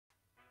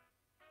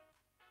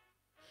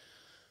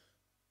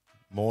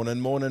Morning,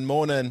 morning,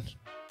 morning.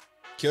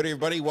 Kia ora,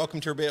 everybody. Welcome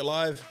to Rebate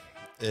Live.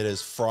 It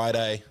is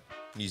Friday,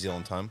 New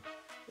Zealand time.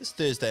 It's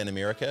Thursday in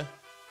America.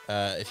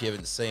 If you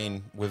haven't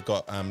seen, we've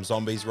got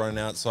zombies running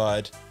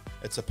outside.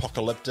 It's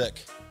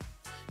apocalyptic.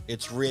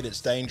 It's red,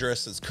 it's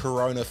dangerous, it's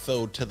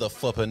corona-filled to the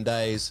flippin'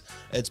 days.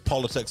 It's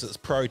politics, it's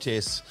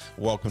protests.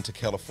 Welcome to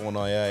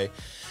California.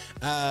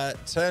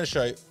 Today on the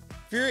show,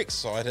 very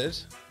excited.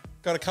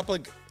 Got a couple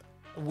of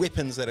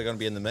weapons that are going to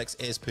be in the mix,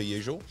 as per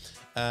usual.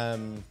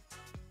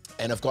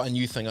 And I've got a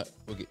new thing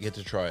we'll get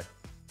to try,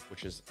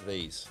 which is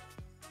these.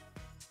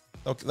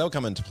 They'll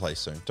come into play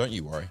soon, don't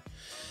you worry.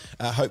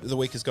 Hope the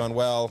week has gone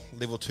well.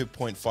 Level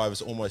 2.5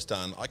 is almost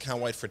done. I can't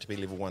wait for it to be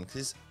level 1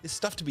 because there's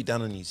stuff to be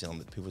done in New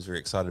Zealand that people are very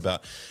excited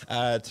about.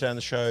 Today on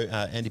the show,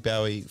 Andy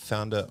Bowie,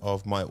 founder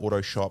of My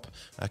Auto Shop,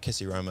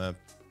 Cassie Roma,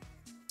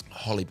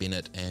 Holly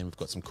Bennett, and we've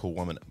got some cool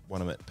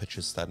one-minute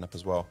pictures starting up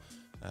as well.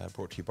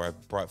 Brought to you by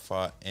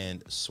Brightfire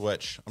and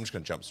Switch. I'm just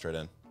going to jump straight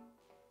in.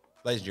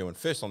 Ladies and gentlemen,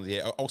 first on the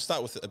air, I'll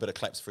start with a bit of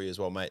claps for you as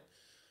well, mate.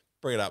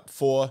 Bring it up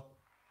for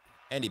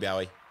Andy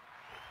Bowie.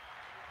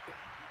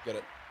 Got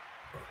it.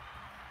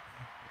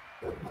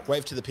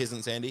 Wave to the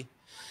peasants, Andy.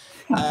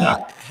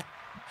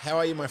 How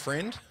are you, my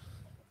friend?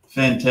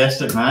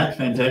 Fantastic, mate.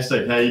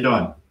 Fantastic. How you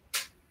doing?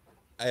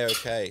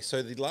 Okay.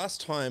 So the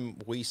last time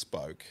we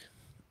spoke,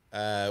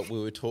 we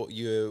were taught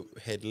you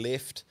had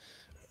left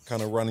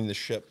kind of running the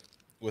ship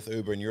with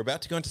Uber, and you're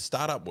about to go into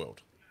startup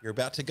world. You're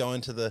about to go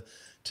into the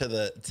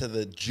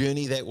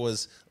journey that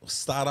was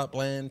startup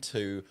land,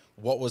 to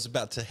what was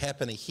about to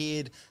happen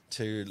ahead,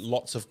 to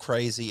lots of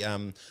crazy,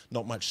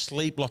 not much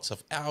sleep, lots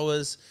of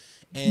hours,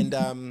 and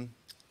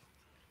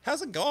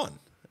how's it gone?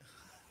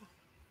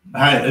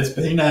 Hey, it's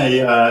been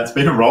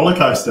a roller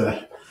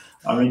coaster.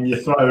 I mean,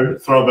 you throw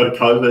a bit of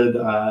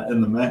COVID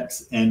in the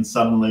mix, and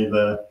suddenly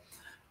the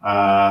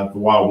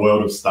wild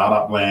world of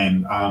startup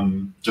land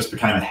just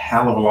became a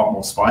hell of a lot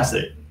more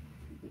spicy.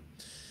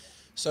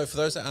 So for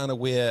those that aren't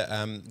aware,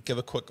 give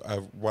a quick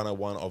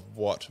 101 of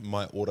what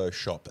My Auto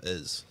Shop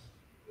is.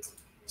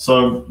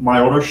 So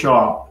My Auto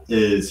Shop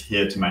is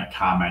here to make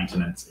car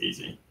maintenance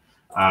easy.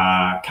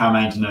 Car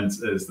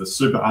maintenance is the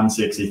super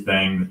unsexy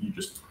thing that you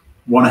just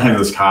want to have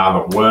this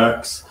car that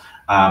works.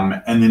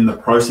 And then the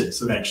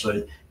process of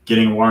actually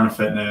getting a warrant of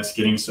fitness,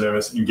 getting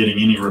service, and getting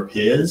any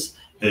repairs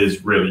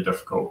is really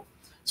difficult.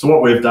 So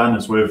what we've done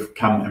is we've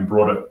come and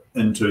brought it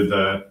into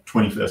the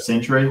 21st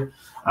century.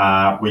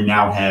 We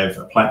now have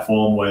a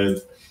platform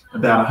with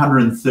about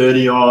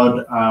 130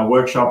 odd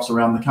workshops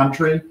around the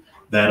country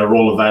that are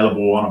all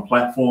available on a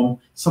platform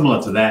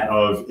similar to that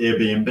of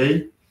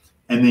Airbnb.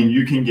 And then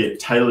you can get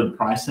tailored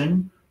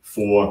pricing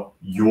for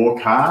your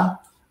car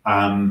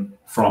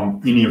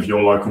from any of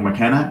your local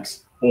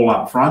mechanics all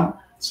up front.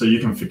 So you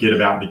can forget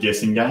about the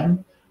guessing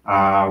game,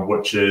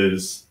 which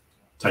is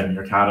taking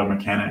your car to a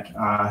mechanic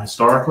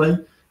historically,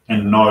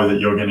 and know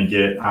that you're going to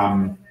get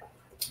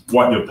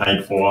what you're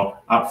paid for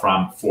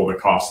upfront for the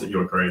cost that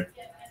you agreed.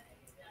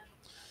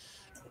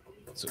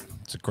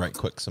 It's a great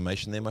quick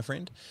summation there, my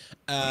friend.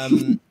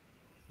 The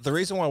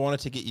reason why I wanted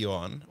to get you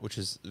on, which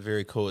is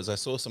very cool, is I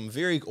saw some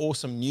very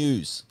awesome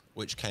news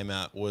which came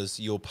out, was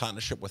your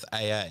partnership with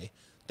AA.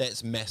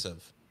 That's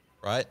massive,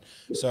 right?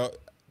 So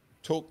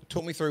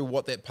talk me through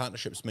what that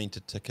partnership's mean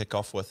to kick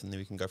off with, and then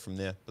we can go from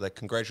there. But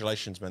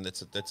congratulations, man.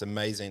 That's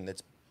amazing.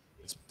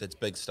 That's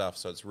big stuff.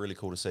 So it's really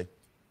cool to see.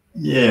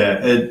 Yeah,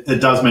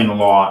 it does mean a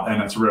lot,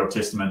 and it's a real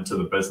testament to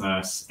the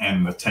business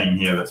and the team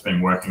here that's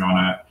been working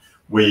on it.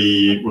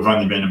 We've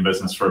only been in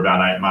business for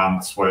about 8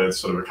 months, with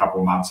sort of a couple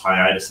of months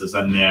hiatuses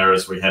in there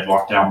as we had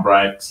lockdown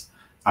breaks.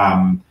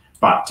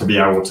 But to be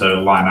able to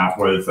line up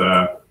with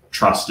a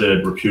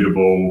trusted,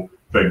 reputable,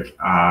 big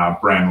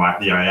brand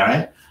like the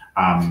AA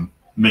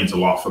means a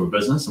lot for the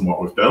business and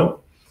what we've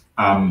built.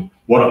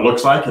 What it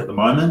looks like at the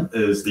moment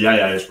is the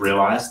AA has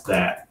realized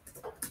that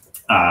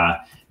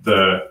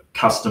the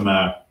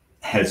customer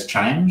has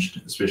changed,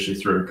 especially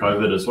through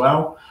COVID as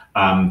well.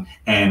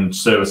 And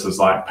services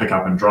like pick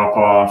up and drop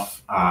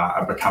off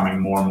are becoming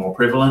more and more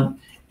prevalent,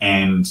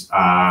 and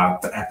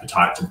the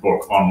appetite to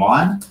book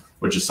online,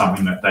 which is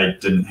something that they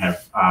didn't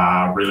have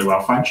really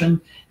well function.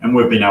 And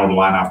we've been able to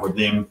line up with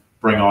them,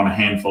 bring on a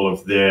handful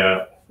of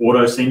their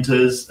auto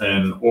centres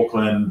in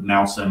Auckland,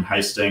 Nelson,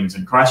 Hastings,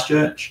 and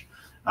Christchurch,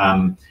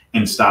 and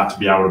start to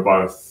be able to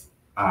both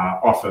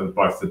offer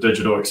both the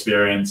digital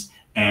experience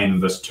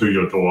and this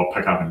to-your-door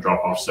pick-up and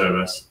drop-off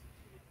service.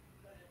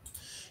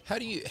 How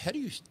do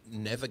you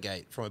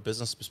navigate from a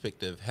business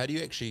perspective? How do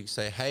you actually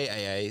say,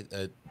 hey, AA,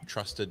 a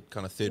trusted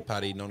kind of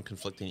third-party,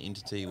 non-conflicting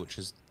entity, which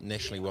is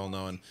nationally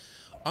well-known,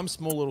 I'm a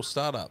small little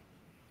startup.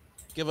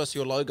 Give us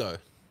your logo.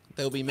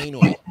 They'll be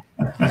Meanway.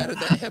 How did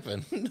that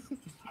happen?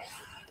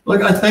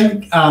 Look, I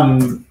think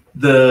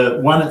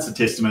it's a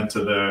testament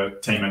to the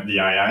team at the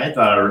AA.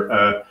 They're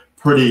a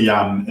pretty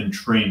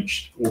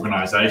entrenched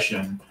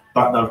organisation,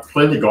 but they've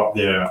clearly got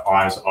their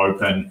eyes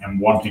open and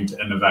wanting to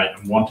innovate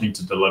and wanting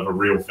to deliver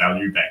real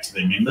value back to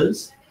their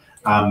members.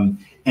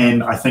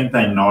 And I think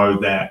they know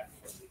that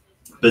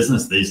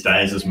business these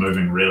days is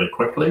moving really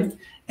quickly,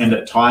 and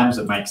at times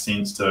it makes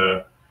sense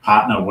to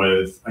partner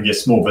with, I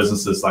guess, small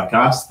businesses like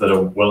us that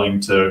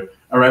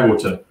are able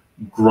to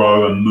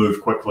grow and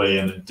move quickly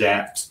and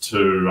adapt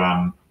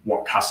to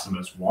what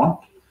customers want.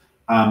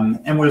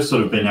 And we've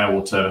sort of been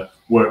able to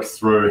work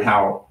through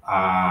how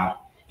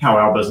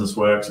our business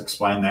works,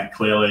 explain that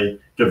clearly,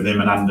 give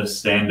them an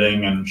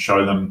understanding, and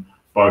show them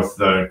both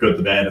the good,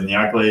 the bad, and the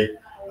ugly.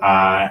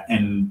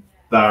 And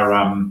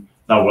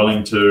they're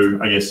willing to,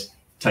 I guess,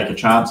 take a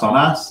chance on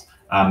us.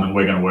 And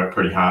we're going to work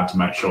pretty hard to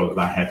make sure that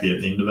they're happy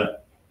at the end of it.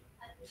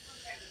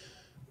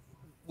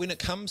 When it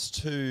comes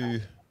to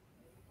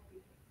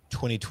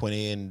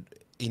 2020 and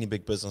any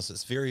big business,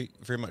 it's very,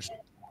 very much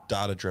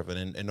data driven,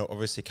 and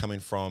obviously coming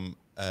from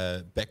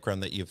a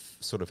background that you've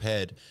sort of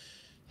had,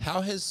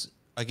 how has,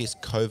 I guess,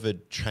 COVID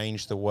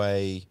changed the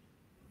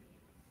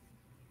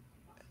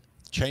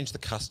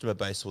customer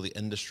base or the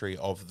industry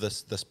of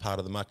this part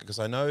of the market? Because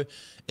I know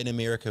in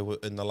America,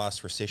 in the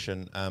last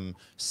recession,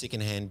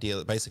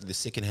 basically the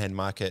secondhand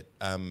market,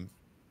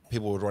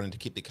 people were wanting to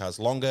keep their cars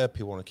longer,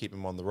 people want to keep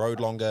them on the road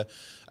longer,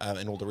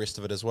 and all the rest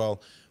of it as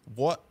well.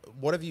 What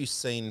have you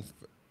seen?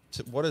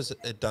 What has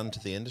it done to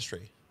the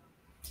industry?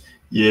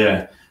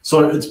 Yeah,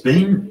 so it's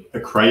been a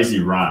crazy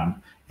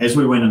run. As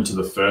we went into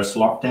the first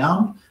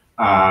lockdown,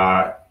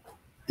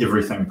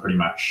 everything pretty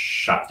much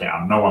shut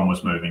down. No one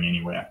was moving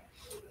anywhere.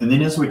 And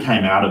then as we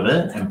came out of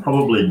it, and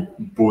probably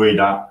buoyed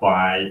up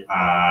by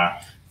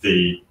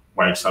the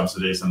wage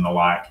subsidies and the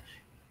like,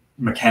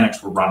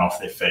 mechanics would run off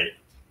their feet.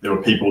 There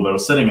were people that were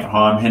sitting at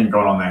home, hadn't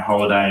gone on their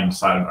holiday, and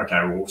decided,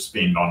 okay, we'll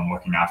spend on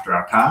looking after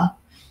our car.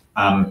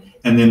 And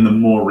then the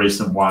more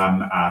recent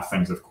one,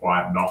 things have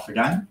quietened off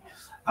again.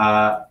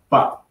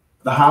 But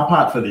the hard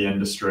part for the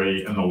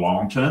industry in the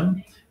long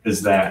term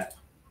is that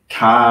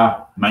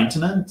car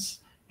maintenance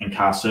and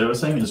car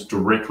servicing is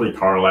directly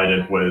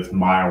correlated with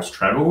miles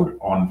traveled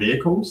on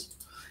vehicles.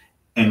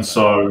 And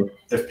so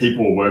if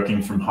people are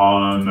working from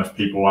home, if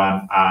people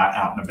aren't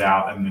out and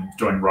about and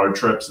doing road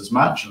trips as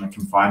much and are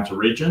confined to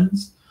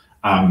regions,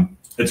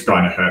 it's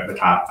going to hurt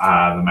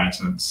the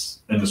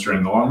maintenance industry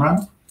in the long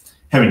run.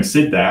 Having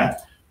said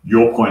that,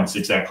 your point's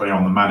exactly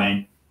on the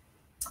money.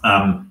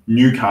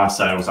 New car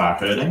sales are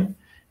hurting,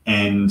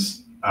 and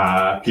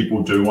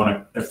people do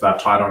want to, if they're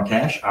tight on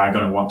cash, are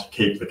going to want to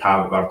keep the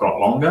car that they've got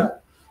longer.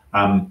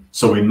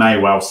 So we may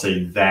well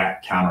see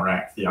that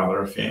counteract the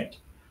other effect.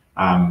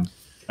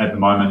 At the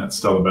moment, it's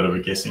still a bit of a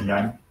guessing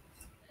game.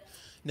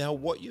 Now,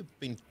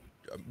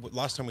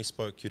 last time we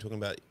spoke, you're talking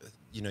about,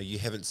 you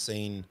haven't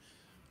seen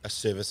a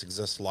service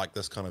exist like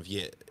this kind of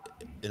yet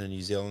in a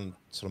New Zealand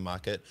sort of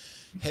market.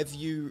 Have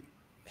you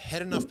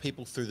had enough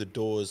people through the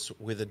doors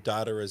where the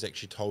data has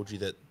actually told you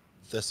that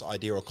this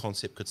idea or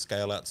concept could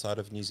scale outside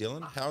of New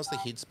Zealand? How's the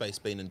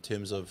headspace been in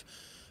terms of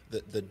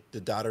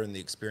the data and the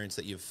experience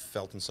that you've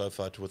felt and so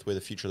far with where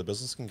the future of the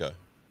business can go?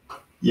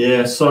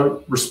 Yeah,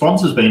 so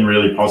response has been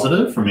really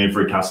positive from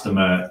every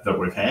customer that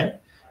we've had.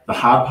 The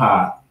hard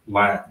part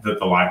that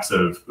the likes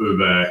of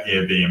Uber,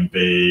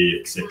 Airbnb,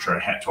 etc.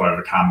 had to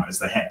overcome is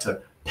they had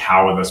to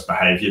power this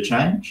behavior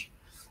change.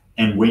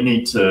 And we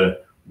need to,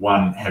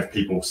 one, have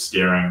people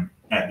staring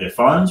at their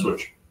phones,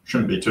 which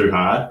shouldn't be too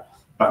hard,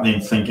 but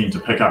then thinking to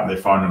pick up their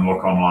phone and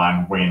look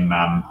online when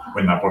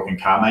they're booking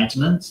car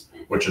maintenance,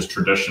 which has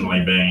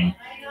traditionally been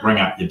ring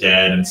up your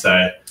dad and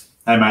say,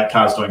 hey mate,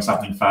 car's doing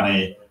something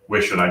funny,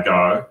 where should I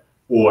go?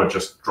 Or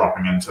just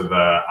dropping into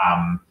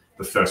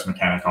the first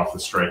mechanic off the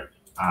street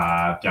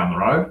down the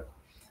road.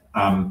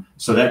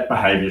 So that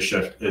behavior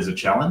shift is a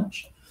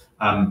challenge.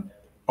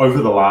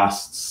 Over the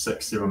last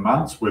 6-7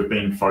 months, we've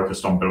been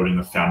focused on building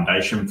the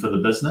foundation for the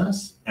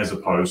business, as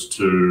opposed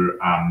to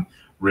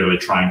really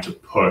trying to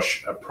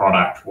push a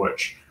product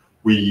which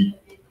we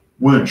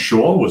weren't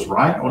sure was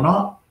right or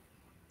not.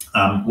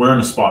 We're in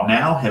a spot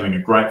now, having a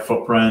great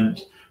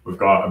footprint. We've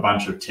got a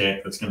bunch of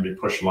tech that's going to be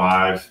pushed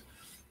live,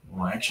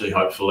 well, actually,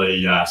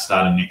 hopefully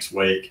starting next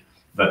week,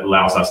 that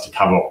allows us to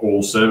cover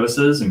all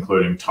services,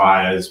 including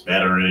tires,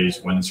 batteries,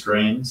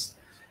 windscreens.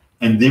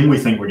 And then we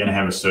think we're going to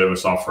have a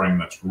service offering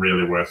that's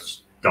really worth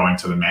going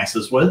to the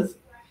masses with.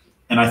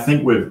 And I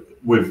think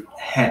we've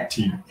had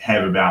to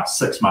have about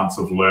 6 months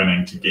of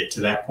learning to get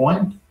to that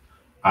point,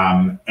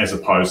 as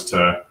opposed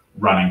to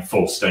running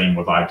full steam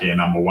with idea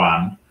number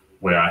one,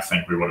 where I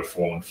think we would have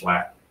fallen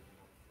flat.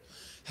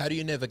 How do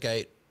you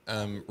navigate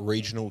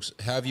regionals?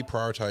 How have you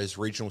prioritized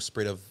regional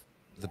spread of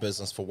the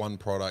business for one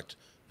product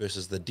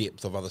versus the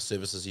depth of other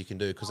services you can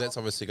do? Because that's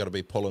obviously got to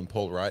be pull and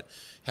pull, right?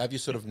 How have you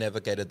sort of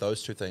navigated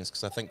those two things?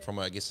 Because I think from,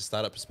 I guess, a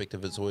startup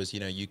perspective, it's always,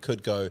 you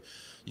could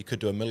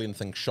do a million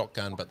things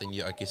shotgun, but then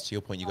I guess to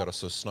your point, you got to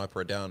sort of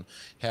sniper it down.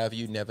 How have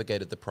you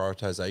navigated the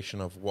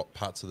prioritization of what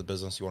parts of the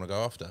business you want to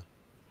go after?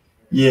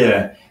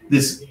 Yeah,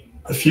 there's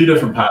a few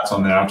different parts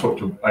on there. I'll talk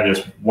to, I guess,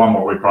 one,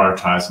 what we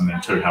prioritized, and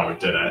then two, how we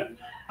did it,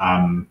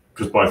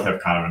 because both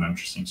have kind of an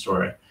interesting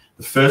story.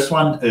 The first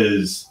one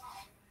is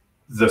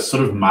the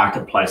sort of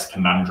marketplace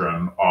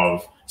conundrum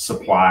of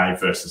supply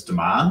versus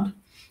demand.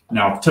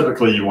 Now,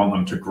 typically you want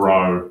them to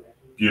grow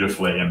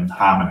beautifully in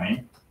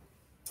harmony,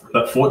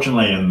 but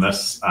fortunately in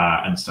this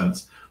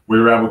instance, we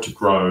were able to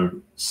grow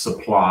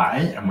supply,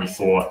 and we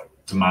thought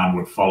demand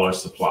would follow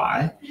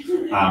supply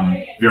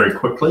very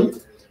quickly,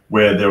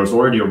 where there was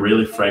already a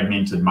really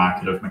fragmented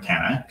market of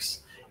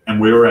mechanics, and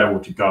we were able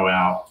to go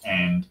out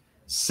and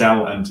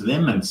sell into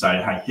them and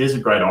say, hey, here's a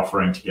great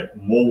offering to get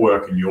more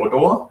work in your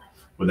door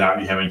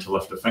without you having to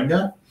lift a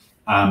finger.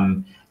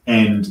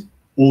 And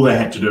all they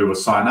had to do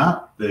was sign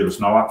up. There was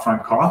no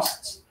upfront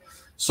costs.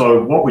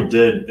 So what we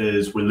did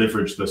is we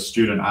leveraged the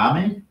student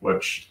army,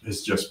 which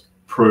has just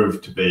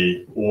proved to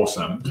be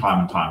awesome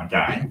time and time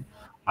again.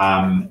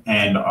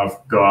 And I've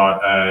got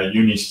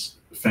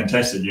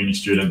fantastic uni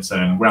students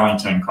in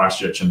Wellington,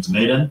 Christchurch, and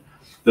Dunedin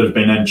that have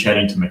been in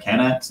chatting to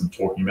mechanics and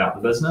talking about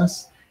the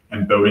business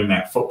and building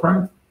that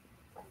footprint.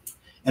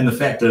 And the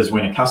fact is,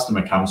 when a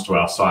customer comes to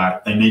our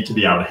site, they need to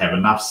be able to have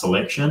enough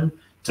selection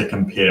to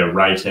compare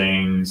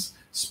ratings,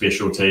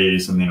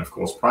 specialties, and then of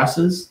course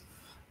prices.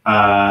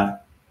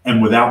 And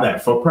without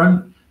that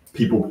footprint,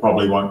 people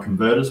probably won't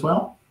convert as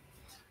well.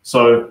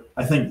 So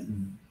I think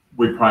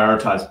we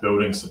prioritize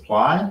building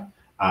supply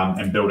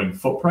and building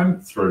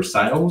footprint through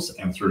sales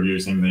and through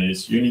using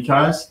these uni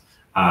guys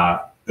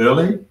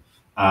early.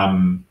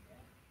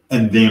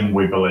 And then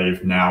we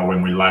believe now,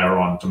 when we layer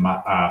on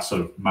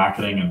sort of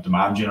marketing and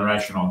demand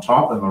generation on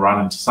top in the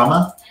run into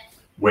summer,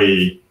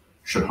 we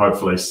should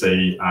hopefully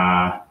see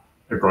a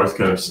growth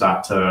curve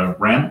start to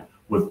ramp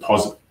with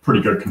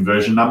pretty good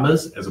conversion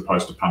numbers, as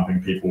opposed to pumping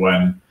people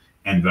in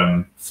and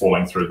them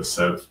falling through the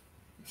sieve,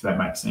 if that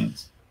makes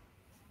sense.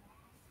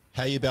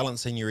 How are you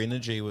balancing your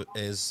energy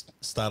as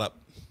startup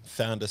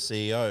founder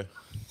CEO?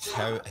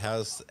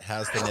 How's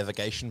the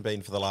navigation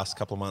been for the last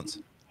couple of months?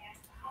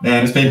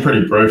 Man, it's been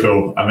pretty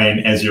brutal. I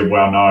mean, as you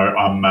well know,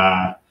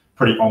 I'm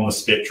pretty on the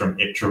spectrum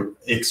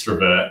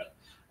extrovert,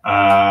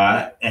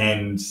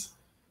 and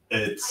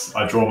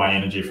I draw my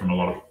energy from a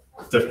lot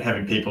of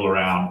having people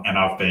around, and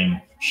I've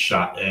been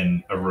shut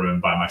in a room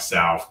by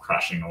myself,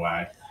 crushing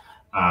away.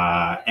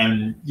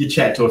 And you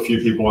chat to a few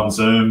people on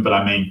Zoom, but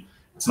I mean,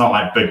 it's not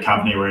like big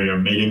company where you're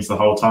in meetings the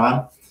whole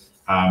time.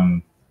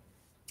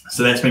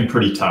 So that's been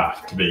pretty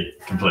tough, to be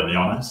completely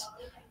honest.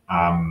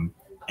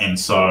 And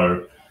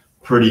so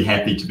pretty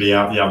happy to be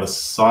out the other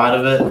side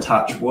of it,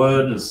 touch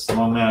wood, as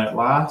long as it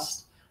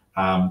lasts,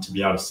 to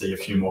be able to see a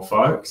few more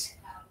folks,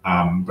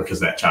 because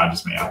that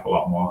charges me up a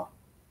lot more.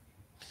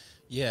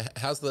 Yeah,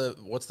 what's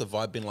the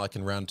vibe been like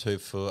in round two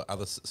for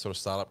other sort of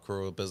startup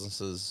crew or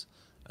businesses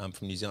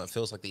from New Zealand? It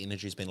feels like the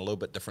energy's been a little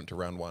bit different to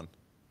round one.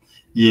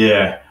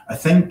 Yeah, I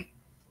think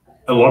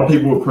a lot of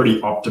people were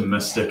pretty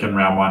optimistic in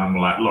round one and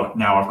were like, look,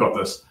 now I've got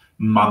this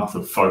month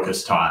of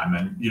focus time,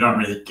 and you don't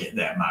really get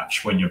that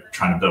much when you're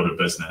trying to build a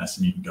business,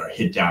 and you can go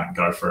head down and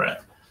go for it.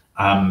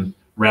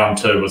 Round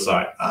two was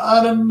like,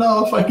 I don't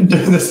know if I can do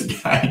this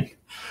again.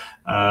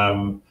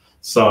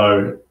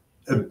 So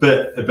a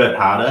bit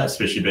harder,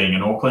 especially being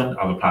in Auckland.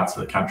 Other parts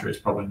of the country is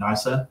probably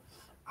nicer.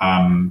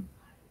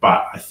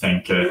 But I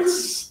think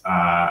it's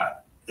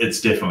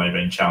definitely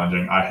been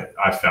challenging.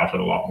 I felt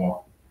it a lot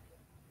more.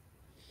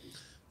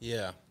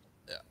 Yeah,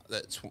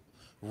 that's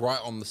right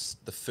on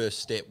the first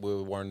step. We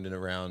were wondering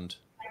around,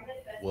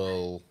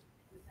 will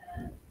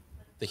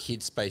the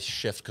headspace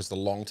shift, because the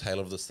long tail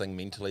of this thing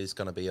mentally is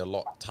going to be a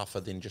lot tougher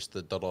than just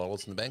the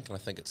dollars in the bank, and I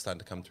think it's starting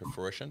to come to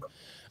fruition.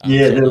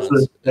 Yeah, there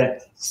was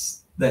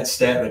that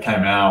stat that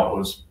came out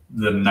was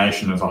the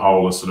nation as a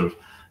whole is sort of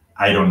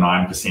 8 or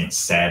 9%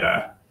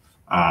 sadder,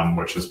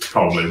 which is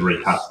probably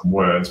recut some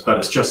words, but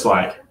it's just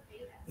like,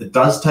 it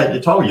does take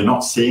your toll. You're not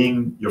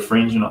seeing your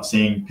friends, you're not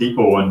seeing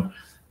people, and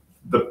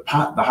the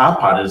hard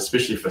part is,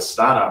 especially for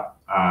startup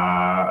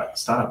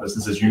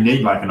businesses, you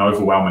need like an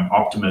overwhelming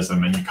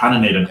optimism, and you kind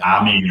of need an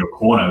army in your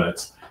corner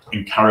that's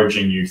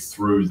encouraging you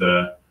through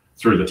the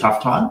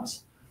tough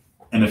times.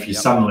 And if you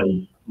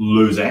suddenly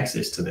lose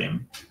access to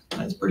them,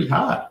 it's pretty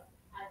hard.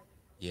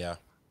 Yeah,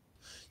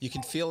 you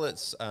can feel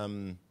it's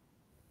the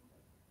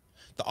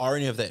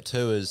irony of that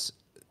too is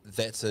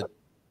that's a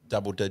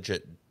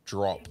double-digit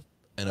drop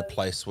in a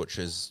place which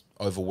is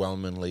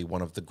overwhelmingly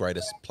one of the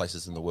greatest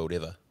places in the world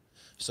ever.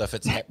 So if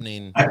it's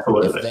happening,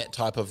 if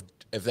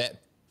that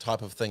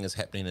type of thing is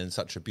happening in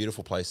such a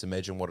beautiful place,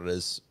 imagine what it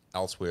is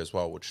elsewhere as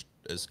well, which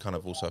is kind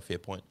of also a fair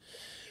point.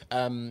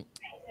 I've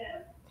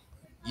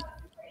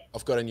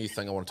got a new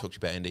thing I want to talk to you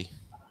about, Andy.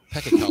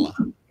 Pick a colour,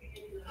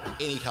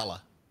 any colour.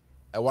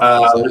 One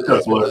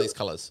of these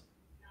colours.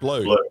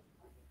 Blue. All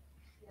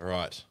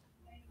right.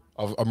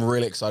 I'm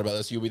really excited about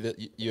this.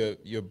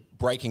 You're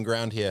breaking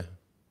ground here.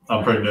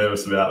 I'm pretty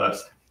nervous about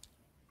this.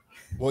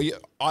 Well,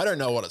 I don't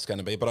know what it's going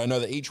to be, but I know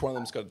that each one of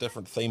them's got a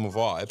different theme or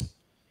vibe.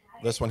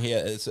 This one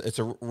here, it's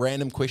a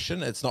random question.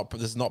 This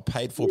is not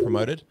paid for,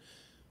 promoted.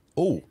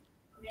 Oh,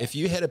 if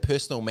you had a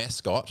personal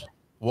mascot,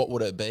 what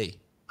would it be?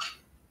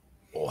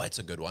 Oh, that's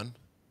a good one.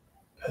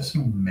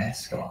 Personal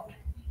mascot.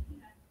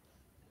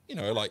 You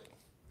know, like,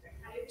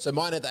 so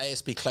mine at the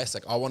ASP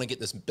Classic, I want to get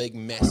this big,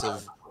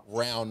 massive,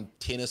 round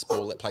tennis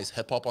ball that plays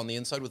hip hop on the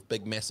inside with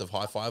big, massive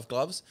high five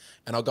gloves,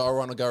 and I'll go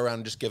around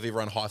and just give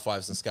everyone high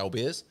fives and scale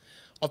beers.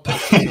 I've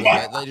pitched it to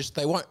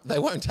them, they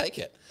won't take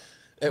it.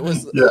 It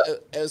was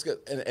it was good,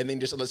 and then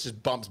let's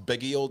just bump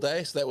Biggie all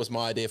day. So that was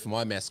my idea for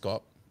my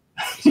mascot.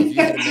 So if you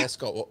had a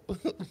mascot,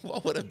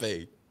 what would it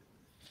be?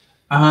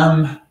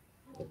 I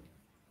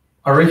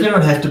reckon it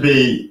would have to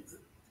be.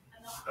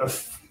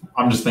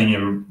 I'm just thinking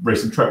of a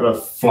recent trip of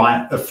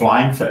a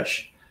flying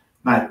fish,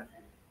 mate.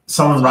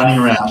 Someone running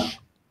around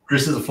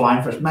dressed as a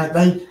flying fish, mate.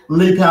 They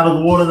leap out of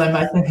the water. They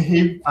make them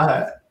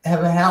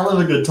have a hell of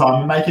a good time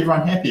and make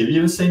everyone happy. Have you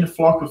ever seen a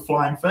flock of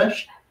flying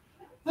fish?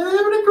 They're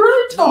having a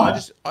great time.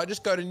 No, I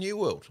just go to New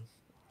World.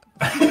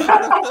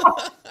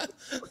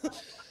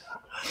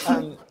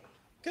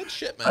 Good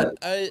shit, man.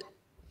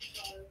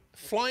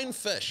 Flying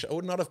fish. I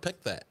would not have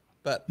picked that,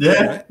 but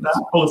yeah,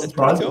 full of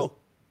surprises. Cool.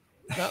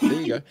 No,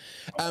 there you go.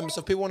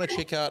 So if people want to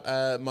check out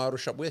My Auto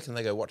Shop, where can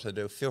they go? What to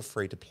do? Feel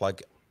free to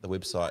plug the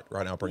website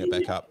right now. I'll bring it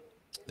back up.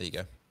 There you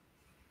go.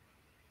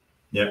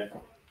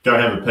 Yep. Go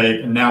have a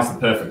peek. And now's the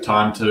perfect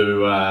time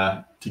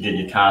to get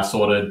your car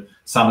sorted.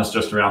 Summer's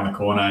just around the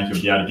corner.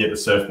 You'll be able to get the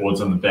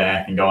surfboards in the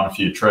back and go on a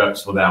few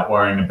trips without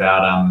worrying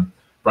about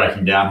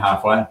breaking down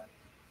halfway.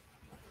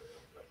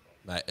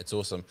 Mate, it's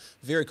awesome.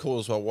 Very cool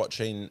as well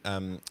watching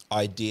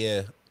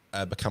idea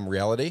become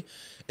reality.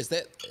 Is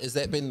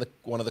that been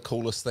one of the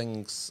coolest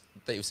things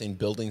that you've seen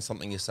building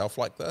something yourself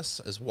like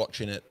this? Is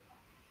watching it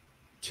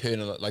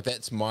turn, like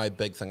that's my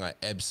big thing I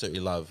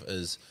absolutely love.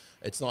 Is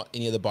it's not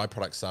any of the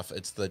byproduct stuff.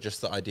 It's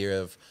just the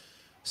idea of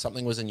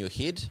something was in your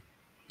head,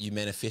 you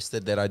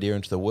manifested that idea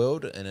into the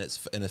world, and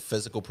it's in a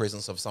physical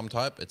presence of some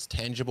type. It's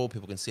tangible.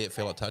 People can see it,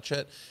 feel it, touch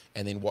it,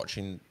 and then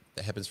watching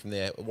it happens from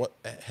there.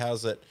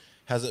 How's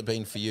it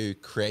been for you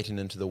creating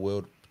into the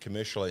world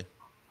commercially?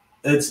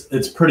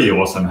 It's pretty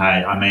awesome.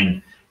 Hey, I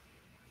mean,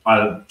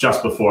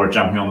 just before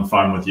jumping on the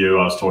phone with you,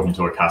 I was talking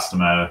to a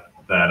customer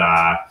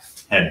that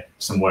had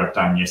some work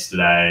done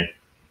yesterday,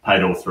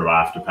 paid all through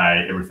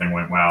Afterpay. Everything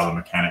went well. The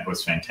mechanic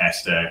was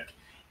fantastic.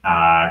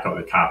 Got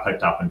the car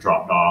picked up and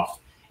dropped off.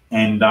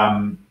 And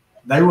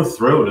they were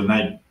thrilled, and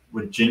they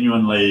were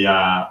genuinely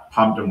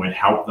pumped, and we'd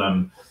help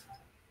them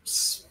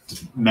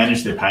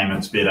manage their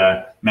payments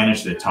better,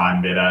 manage their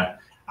time better.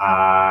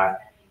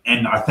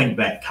 And I think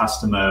that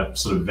customer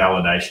sort of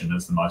validation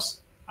is the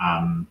most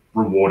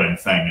rewarding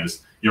thing,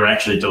 is you're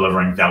actually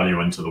delivering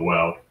value into the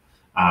world,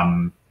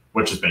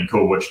 which has been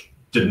cool, which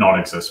did not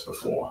exist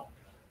before.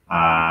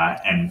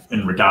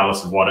 And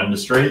regardless of what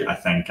industry, I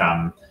think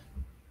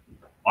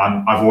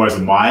I've always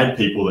admired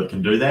people that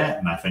can do that.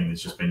 And I think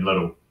there's just been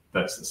little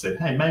bits that said,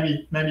 hey,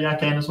 maybe I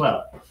can as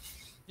well.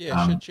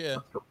 Yeah, yeah.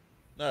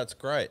 No, it's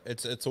great.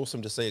 It's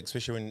awesome to see,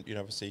 especially when,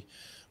 obviously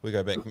we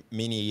go back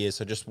many years.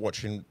 So just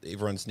watching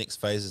everyone's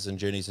next phases and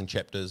journeys and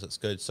chapters, it's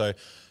good. So,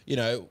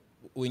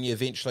 when you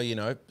eventually,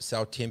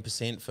 sell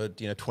 10% for,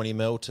 20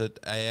 mil to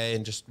AA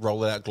and just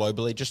roll it out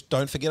globally, just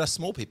don't forget us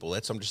small people.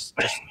 Just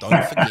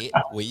don't forget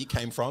where you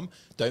came from.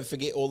 Don't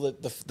forget all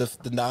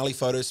the gnarly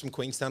photos from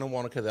Queenstown and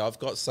Wanaka that I've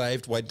got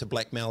saved, waiting to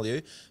blackmail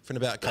you for in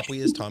about a couple of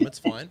years' time. It's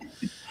fine.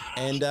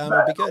 And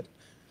it'll be good.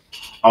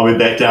 I'll be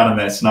back down in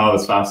that snow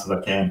as fast as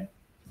I can.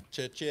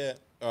 Cheer.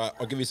 All right,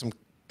 I'll give you some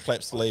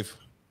claps to leave.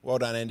 Well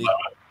done, Andy.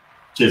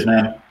 Cheers,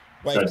 man.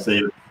 Wait. Great to see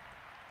you.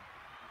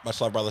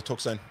 Much love, brother. Talk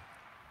soon.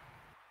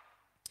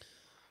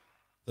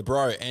 The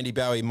bro, Andy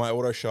Bowie, My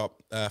Auto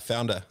Shop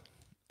founder,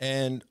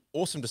 and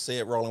awesome to see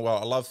it rolling well.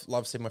 I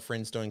love seeing my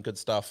friends doing good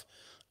stuff,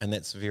 and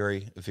that's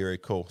very, very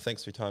cool.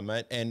 Thanks for your time,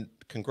 mate, and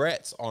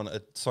congrats on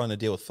signing a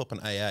deal with Flippin'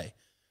 AA.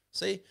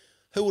 See,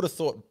 who would have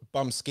thought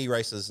bum ski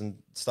races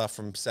and stuff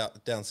from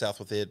down south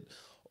with their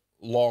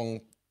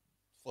long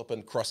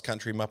flipping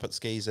cross-country Muppet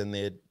skis and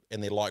their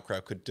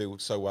Lycra could do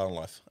so well in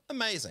life?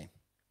 Amazing.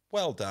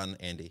 Well done,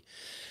 Andy.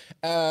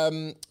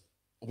 1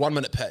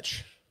 minute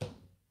pitch.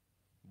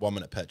 1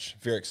 minute pitch.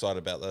 Very excited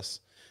about this.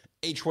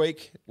 Each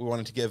week, we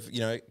wanted to give,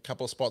 a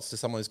couple of spots to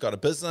someone who's got a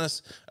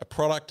business, a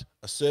product,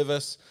 a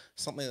service,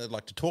 something they'd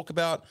like to talk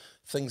about,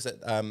 things that,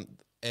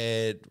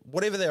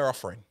 whatever they're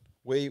offering.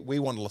 We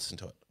want to listen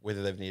to it,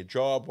 whether they need a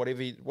job,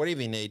 whatever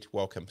you need,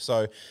 welcome.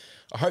 So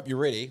I hope you're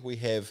ready. We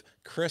have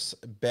Chris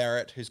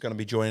Barrett, who's going to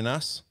be joining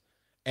us.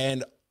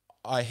 And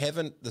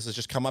this has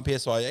just come up here,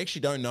 so I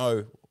actually don't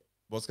know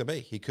what's going to be.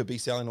 He could be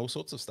selling all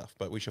sorts of stuff,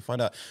 but we should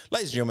find out.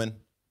 Ladies and gentlemen,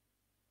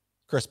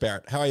 Chris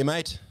Barrett, how are you,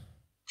 mate?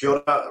 Kia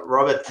ora,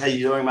 Robert. How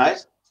you doing,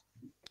 mate?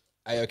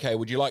 Hey, okay.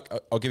 Would you like?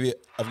 I'll give you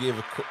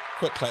a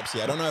quick claps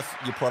here. I don't know if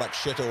your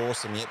product's shit or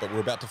awesome yet, but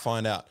we're about to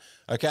find out.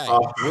 Okay,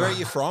 where are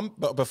you from?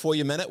 But before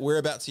your minute,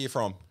 whereabouts are you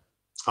from?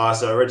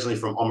 So originally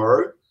from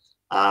Oamaru.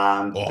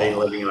 Been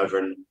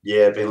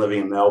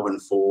living in Melbourne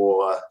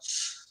for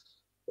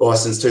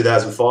since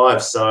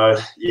 2005. So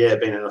yeah,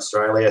 been in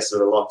Australia,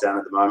 sort of locked down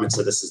at the moment.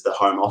 So this is the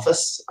home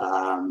office.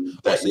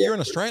 So you're in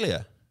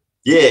Australia?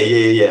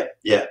 Yeah.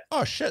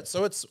 Oh shit!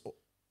 So it's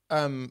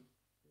 7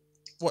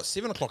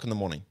 o'clock in the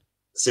morning?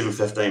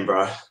 7:15,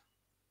 bro.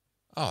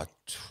 Oh,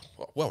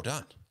 well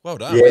done. Well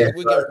done. Yeah,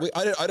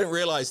 I didn't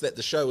realize that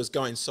the show was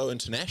going so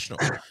international.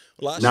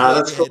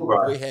 That's cool,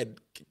 bro. We had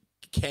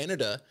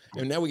Canada,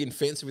 and now we're getting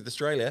fancy with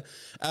Australia.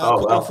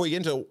 Before you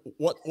get into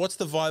what's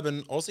the vibe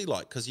in Aussie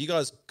like? Because you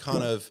guys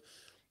kind of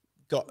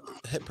got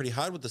hit pretty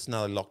hard with this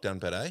gnarly lockdown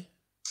bit, eh?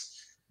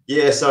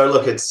 Yeah. So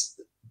look, it's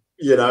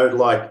you know,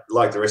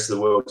 like the rest of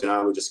the world, you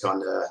know, we're just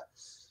kind of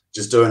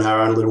just doing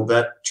our own little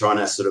bit, trying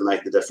to sort of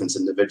make the difference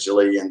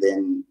individually. And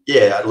then,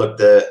 yeah, look,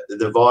 the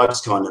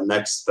vibe's kind of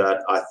mixed,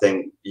 but I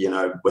think, you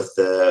know, with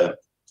the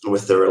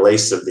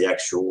release of the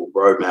actual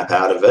roadmap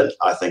out of it,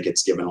 I think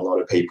it's given a lot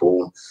of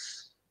people,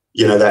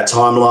 you know, that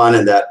timeline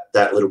and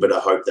that little bit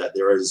of hope that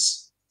there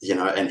is, you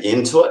know, an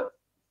end to it.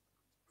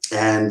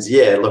 And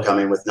yeah, look, I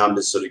mean, with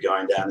numbers sort of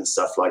going down and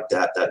stuff like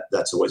that,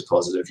 that's always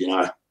positive, you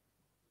know.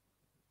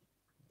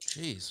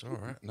 Jeez, all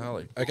right,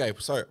 gnarly. Okay,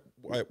 so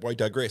I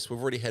digress.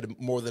 We've already had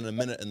more than a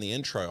minute in the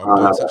intro. I'm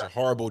doing such a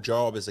horrible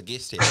job as a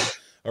guest here.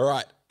 All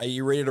right, are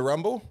you ready to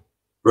rumble?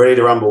 Ready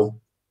to rumble.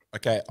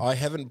 Okay, I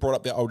haven't brought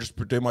up that. I'll just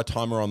do my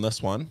timer on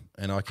this one,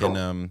 and I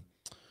can.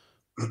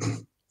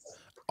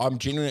 I'm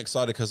genuinely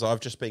excited because I've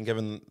just been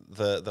given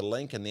the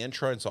link and the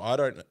intro, and so I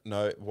don't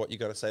know what you're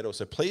going to say at all.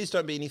 So please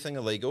don't be anything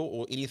illegal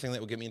or anything that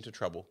will get me into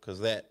trouble, because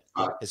that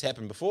has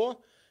happened before,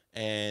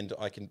 and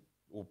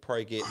will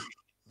probably get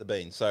the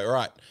bean. So all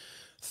right,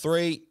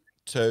 3,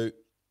 2,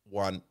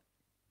 1,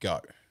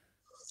 go.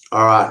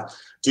 All right.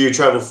 Do you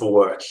travel for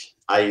work?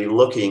 Are you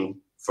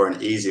looking for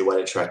an easier way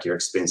to track your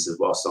expenses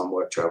whilst on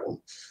work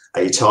travel?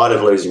 Are you tired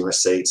of losing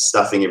receipts,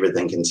 stuffing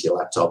everything into your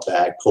laptop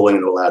bag, pulling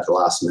it all out at the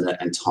last minute,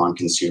 and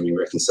time-consuming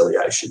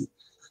reconciliation?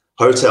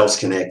 Hotels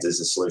Connect is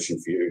a solution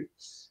for you.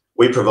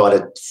 We provide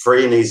a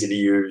free and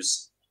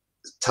easy-to-use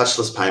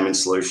touchless payment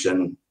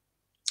solution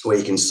where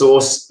you can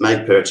source,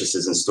 make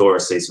purchases, and store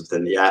receipts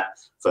within the app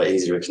for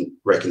easy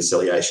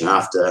reconciliation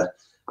after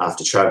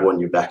travel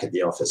when you're back at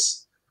the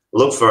office.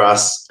 Look for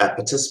us at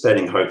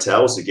participating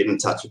hotels or get in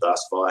touch with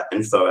us via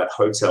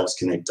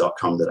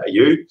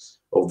info@hotelsconnect.com.au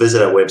or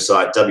visit our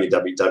website,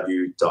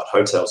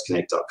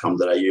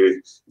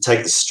 www.hotelsconnect.com.au.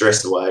 Take the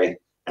stress away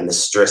and the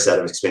stress out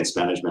of expense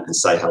management and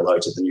say hello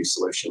to the new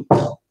solution.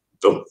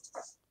 Boom.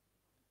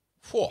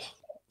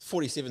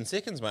 47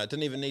 seconds, mate.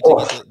 Didn't even need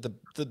to get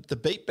the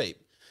beep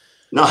beep.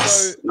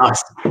 Nice,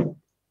 nice.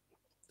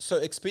 So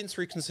expense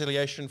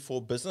reconciliation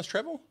for business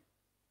travel?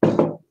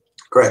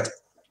 Correct.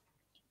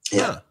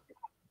 Yeah. Huh.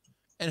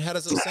 And how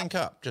does it sync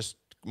up? Just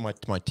my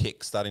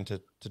tech starting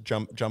to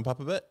jump up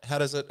a bit. How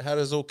does it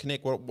all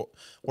connect? What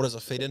does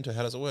it feed into?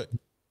 How does it work?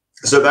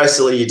 So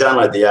basically, you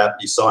download the app,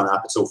 you sign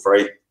up. It's all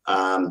free.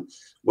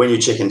 When you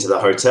check into the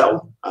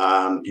hotel,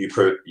 you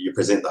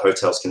present the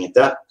Hotels Connect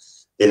app.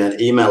 Then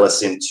an email is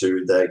sent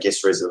to the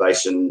guest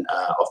reservation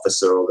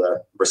officer or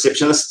the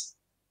receptionist.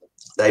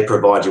 They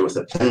provide you with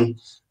a PIN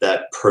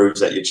that proves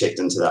that you checked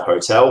into that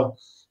hotel.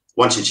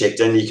 Once you're checked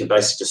in, you can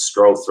basically just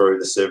scroll through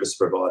the service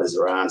providers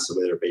around. So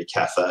whether it be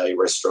cafe,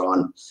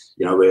 restaurant,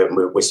 you know,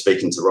 we're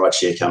speaking to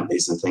rideshare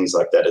companies and things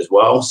like that as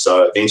well.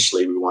 So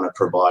eventually we want to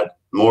provide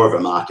more of a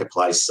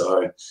marketplace.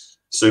 So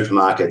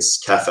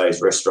supermarkets, cafes,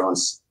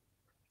 restaurants,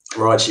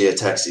 rideshare,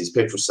 taxis,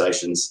 petrol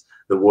stations,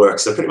 the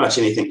works. So pretty much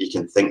anything you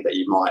can think that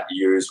you might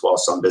use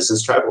whilst on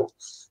business travel.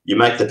 You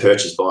make the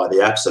purchase via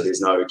the app, so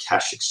there's no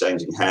cash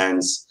exchanging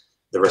hands.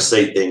 The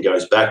receipt then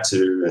goes back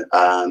to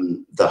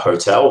the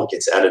hotel,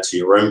 gets added to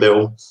your room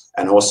bill,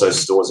 and also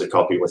stores a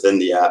copy within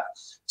the app.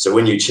 So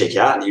when you check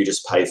out, you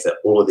just pay for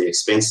all of the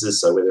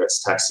expenses. So whether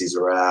it's taxis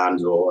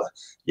around or,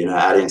 you know,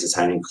 out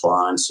entertaining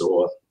clients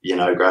or, you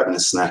know, grabbing a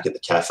snack at the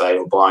cafe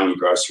or buying your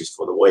groceries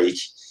for the week,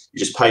 you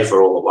just pay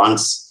for it all at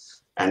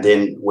once. And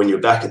then when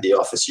you're back at the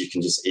office, you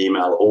can just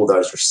email all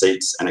those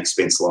receipts and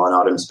expense line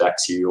items back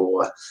to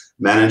your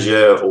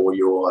manager or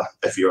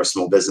if you're a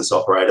small business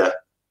operator,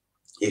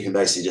 you can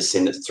basically just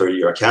send it through to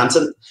your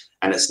accountant,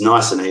 and it's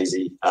nice and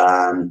easy.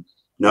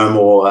 No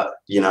more,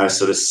 you know,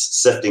 sort of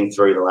sifting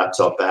through the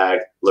laptop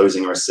bag,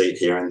 losing a receipt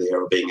here and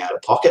there or being out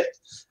of pocket.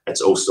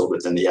 It's all stored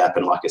within the app.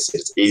 And like I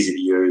said, it's easy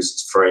to use,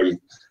 it's free,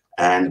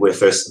 and we're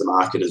first to the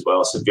market as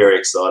well. So very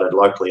excited,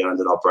 locally owned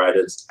and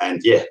operated,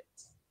 and yeah.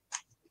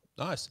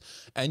 Nice.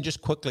 And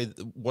just quickly,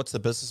 what's the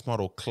business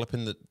model?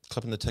 Clipping the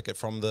ticket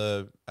from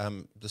the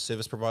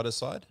service provider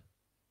side?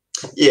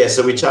 Yeah,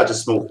 so we charge a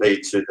small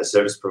fee to the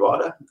service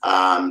provider.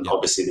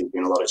 Obviously, there's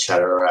been a lot of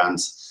chatter around,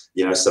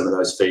 you know, some of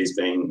those fees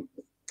being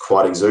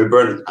quite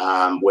exuberant.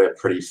 We're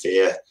pretty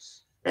fair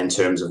in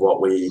terms of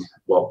what we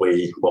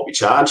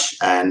charge,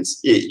 and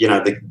you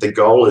know, the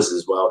goal is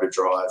as well to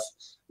drive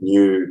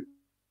new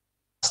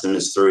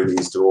customers through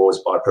these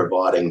doors by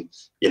providing,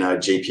 you know,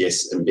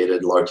 GPS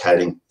embedded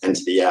locating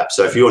into the app.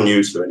 So if you're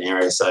new to an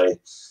area, say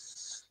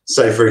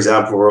for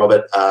example,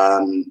 Robert,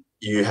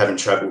 you haven't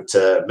traveled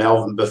to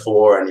Melbourne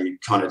before and you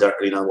kind of don't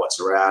really know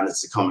what's around.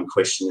 It's a common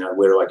question, you know,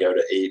 where do I go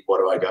to eat? What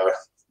do I go?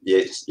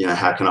 Yeah, you know,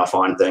 how can I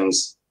find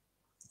things?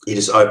 You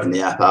just open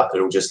the app up,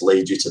 it'll just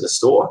lead you to the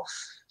store.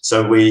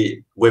 So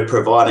we're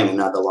providing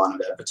another line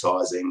of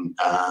advertising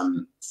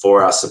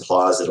for our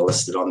suppliers that are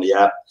listed on the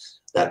app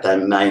that they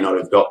may not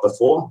have got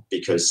before,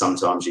 because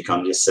sometimes you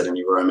kind of just sit in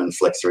your room and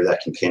flick through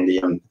that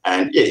compendium,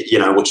 and you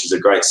know, which is a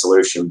great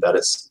solution, but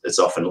it's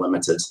often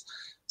limited.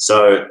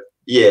 So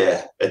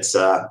yeah, it's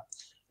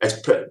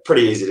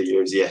pretty easy to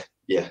use.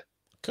 Yeah.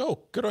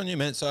 Cool. Good on you,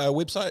 man. So our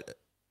website,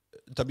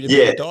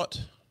 www.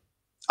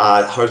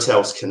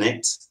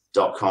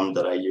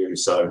 Hotelsconnect.com.au.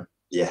 So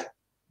yeah.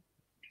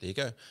 There you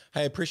go.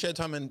 Hey, appreciate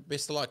the time and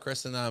best of luck,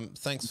 Chris. And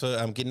thanks for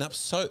getting up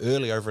so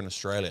early over in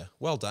Australia.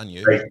 Well done,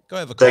 you. Great. Go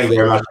have a coffee. Thank you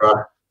very much, bro.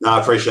 No, I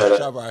appreciate it.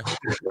 Ciao, bro.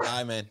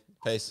 Bye, man.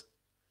 Peace.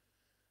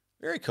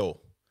 Very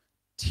cool.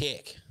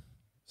 Tech.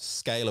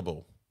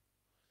 Scalable.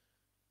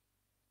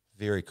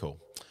 Very cool.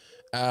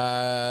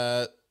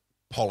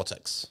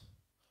 Politics.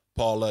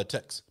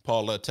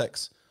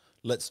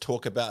 Let's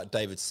talk about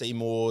David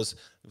Seymour's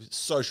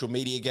social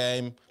media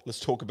game. Let's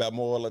talk about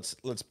more. Let's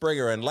bring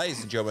her in,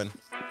 ladies and gentlemen.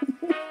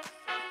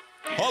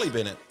 Holly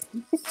Bennett.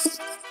 Do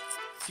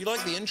you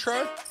like the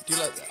intro? Do you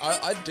like?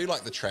 I do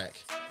like the track.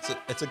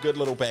 It's a good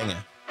little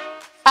banger.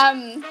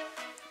 Good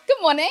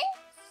morning.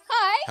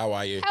 Hi. How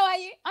are you? How are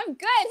you? I'm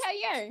good. How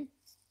are you?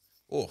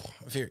 Oh,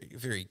 very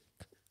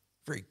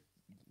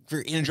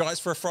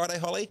energized for a Friday,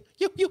 Holly.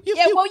 Yeah,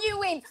 well, you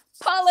win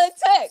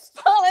politics.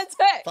 So, I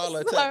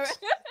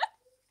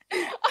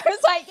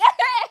was like,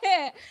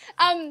 yeah.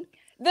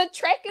 The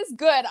track is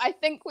good. I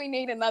think we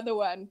need another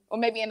one, or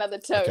maybe another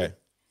two.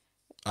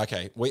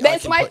 Okay.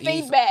 That's my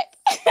feedback.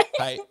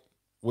 Hey,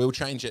 we'll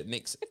change it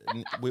next.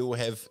 We will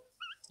have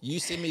you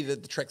send me the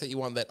track that you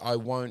want that I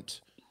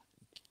won't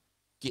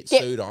get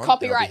sued on.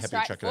 Copyright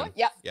strike for.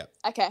 Yep.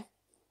 Okay.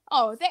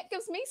 Oh, that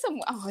gives me some.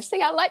 Oh,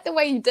 see, I like the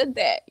way you did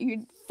that.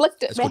 You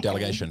flicked it. It's called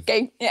delegation.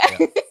 Yeah.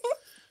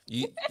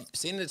 You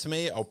send it to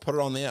me. I'll put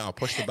it on there. I'll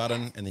push the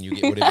button, and then you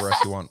get whatever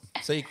else you want.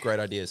 See, great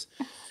ideas.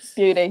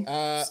 Beauty.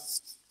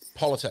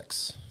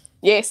 Politics.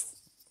 Yes.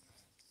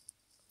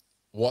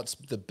 What's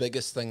the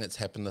biggest thing that's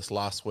happened this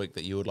last week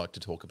that you would like to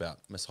talk about,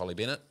 Miss Holly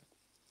Bennett?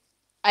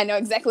 I know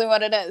exactly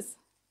what it is.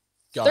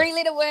 Go.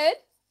 3-letter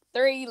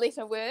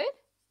word.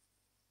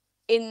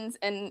 Ends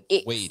in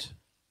X. Weed.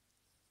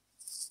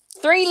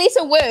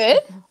 3-letter word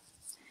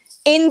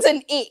ends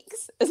in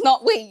X. It's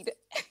not weed.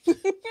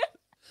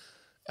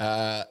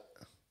 Come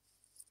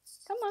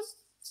on.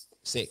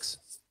 Sex.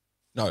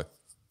 No.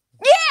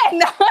 Yeah,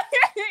 no.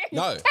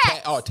 No.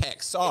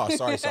 Tax. Oh,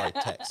 sorry.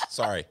 Tax.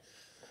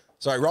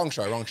 Sorry, wrong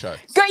show.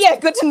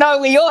 Good to know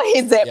where your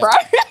head's at, Yep. bro.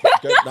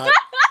 Good. No.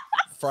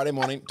 Friday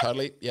morning,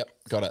 totally. Yep,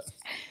 got it.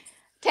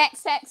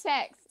 Tax.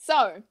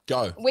 So,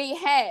 Go. we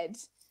had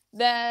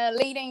the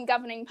leading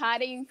governing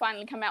party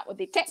finally come out with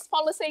their tax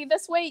policy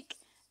this week,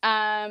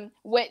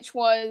 which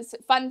was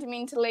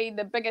fundamentally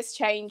the biggest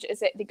change is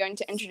that they're going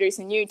to introduce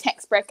a new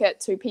tax bracket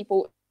to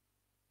people.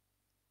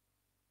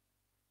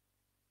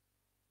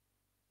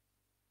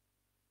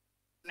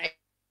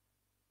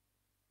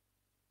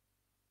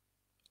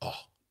 Oh,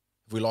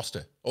 have we lost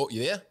her? Oh,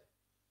 you there?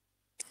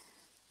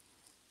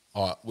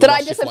 Oh, Did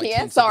I disappear?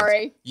 Like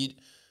sorry.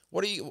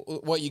 What are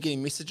you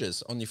getting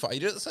messages on your phone? You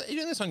doing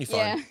this on your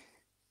phone?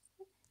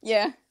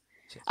 Yeah.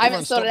 I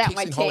haven't sorted out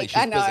my tech.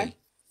 I know. Busy.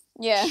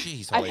 Yeah.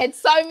 Jeez, I've had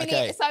so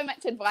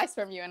much advice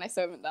from you and I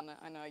still haven't done it.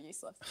 I know,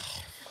 useless.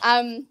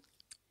 I know.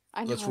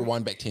 Let's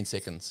rewind back 10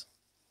 seconds.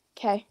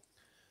 Okay.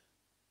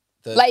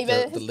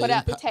 Labour has put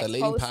out the tax policy. The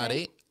leading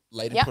party,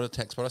 Labour put a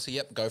tax policy.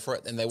 Yep, go for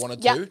it. And they want to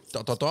do ...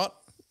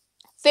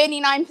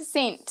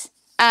 39%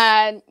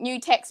 new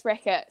tax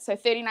bracket. So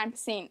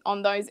 39%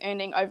 on those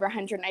earning over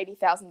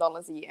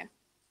 $180,000 a year.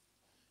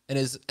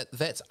 And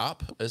that's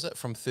up, is it,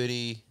 from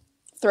 30...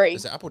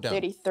 Is it up or down?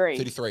 33.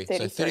 33.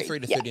 So 33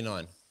 to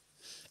 39.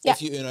 Yeah.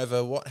 If you earn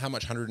over what? How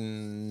much?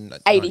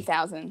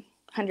 180,000.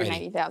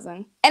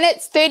 180,000. And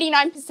it's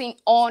 39%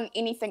 on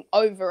anything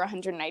over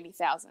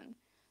 180,000.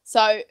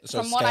 So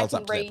from what I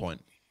can read,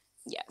 point.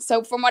 Yeah.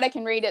 So from what I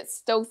can read, it's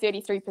still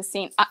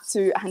 33% up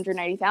to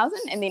 180,000,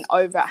 and then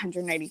over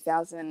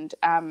 180,000,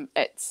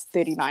 it's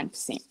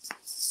 39%.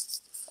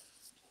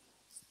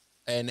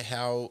 And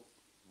how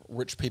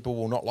rich people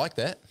will not like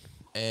that,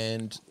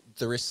 and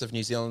the rest of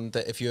New Zealand,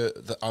 that if you're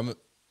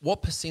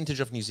what percentage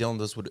of New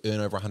Zealanders would earn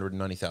over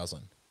 190,000?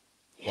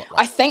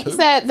 I think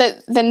that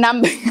the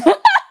number,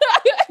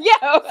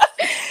 yeah.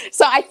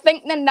 So I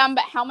think the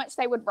number, how much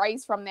they would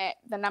raise from that,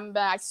 the number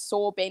I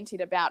saw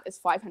bantied about is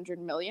 500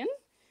 million.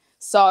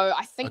 So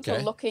I think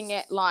you're looking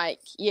at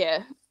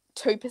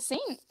 2%.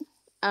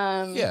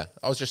 Yeah,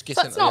 I was just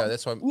guessing. So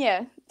that's why.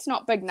 Yeah, it's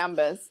not big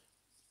numbers.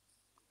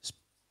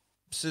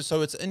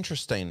 So it's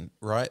interesting,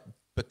 right?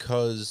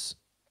 Because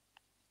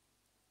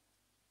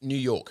New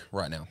York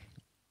right now,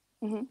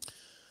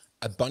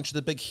 a bunch of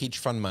the big hedge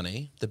fund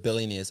money, the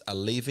billionaires, are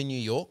leaving New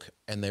York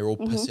and they're all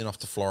pissing off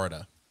to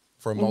Florida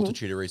for a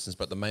multitude of reasons.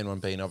 But the main one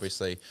being,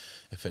 obviously,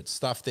 if it's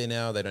stuff there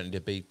now, they don't need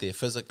to be there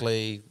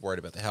physically, worried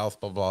about the health,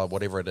 blah, blah,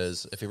 whatever it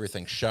is. If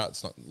everything's shut,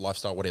 it's not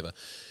lifestyle, whatever.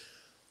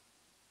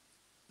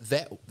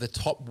 The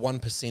top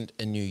 1%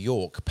 in New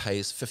York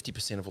pays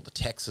 50% of all the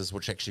taxes,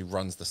 which actually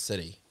runs the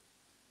city.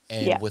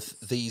 And with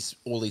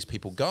all these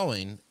people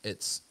going,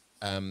 it's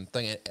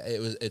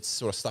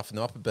sort of stuffing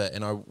them up a bit.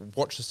 And I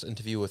watched this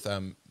interview with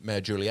Mayor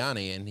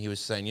Giuliani, and he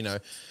was saying,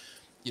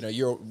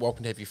 you're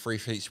welcome to have your free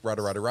fees,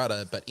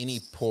 rada, but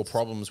any poor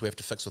problems we have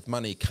to fix with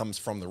money comes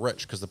from the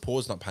rich because the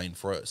poor's not paying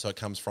for it. So it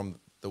comes from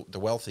the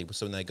wealthy.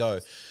 So when they go,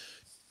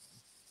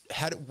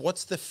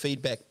 what's the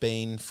feedback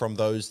been from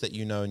those that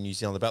you know in New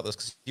Zealand about this?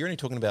 Because you're only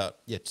talking about,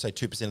 say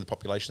 2% of the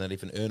population that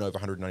even earn over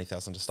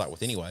 190,000 to start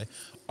with anyway.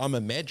 I'm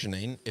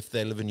imagining if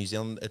they live in New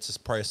Zealand, it's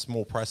probably a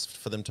small price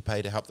for them to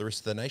pay to help the rest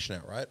of the nation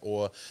out, right?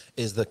 Or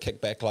is the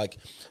kickback like,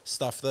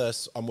 stuff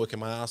this, I'm working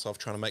my ass off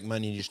trying to make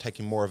money and you're just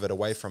taking more of it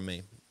away from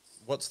me?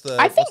 What's the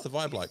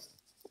vibe like?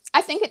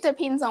 I think it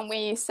depends on where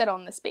you sit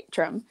on the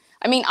spectrum.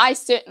 I mean, I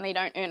certainly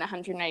don't earn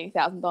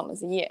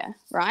 $180,000 a year,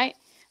 right?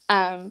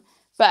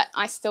 But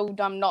I still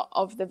am not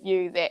of the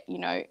view that,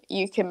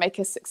 you can make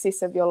a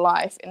success of your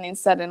life and then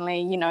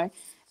suddenly,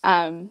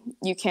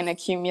 you can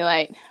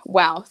accumulate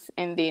wealth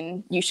and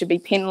then you should be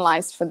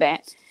penalized for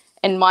that.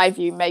 In my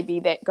view, maybe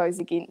that goes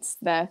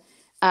against the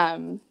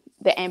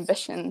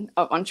ambition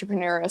of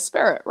entrepreneurial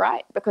spirit,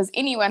 right? Because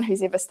anyone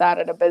who's ever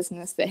started a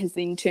business that has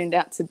then turned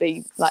out to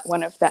be like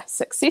one of the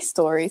success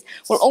stories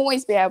will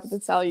always be able to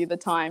tell you the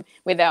time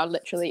where they were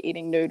literally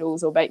eating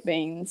noodles or baked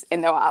beans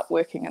and they were up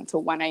working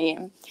until 1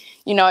 a.m.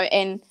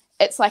 And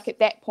it's like at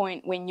that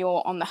point when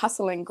you're on the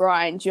hustle and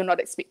grind, you're not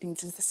expecting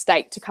the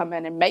state to come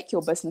in and make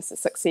your business a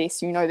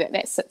success. You know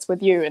that sits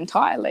with you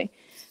entirely.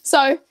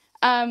 So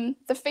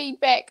the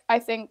feedback, I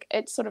think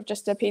it sort of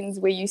just depends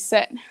where you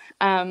sit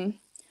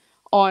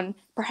on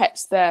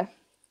perhaps the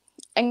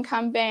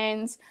income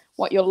bands,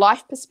 what your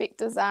life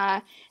perspectives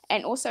are,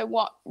 and also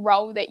what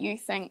role that you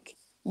think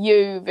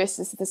you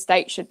versus the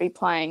state should be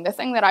playing. The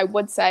thing that I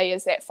would say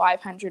is that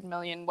 500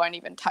 million won't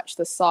even touch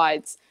the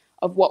sides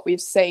of what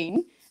we've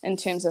seen in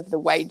terms of the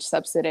wage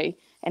subsidy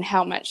and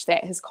how much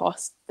that has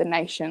cost the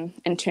nation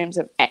in terms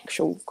of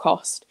actual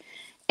cost.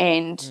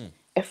 And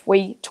if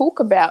we talk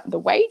about the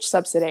wage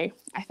subsidy,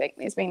 I think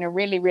there's been a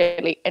really,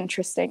 really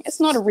interesting, it's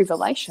not a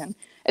revelation,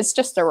 it's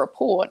just a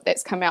report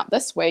that's come out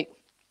this week.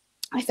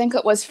 I think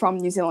it was from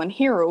New Zealand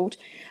Herald,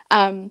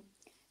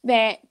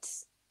 that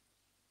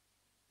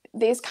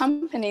there's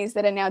companies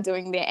that are now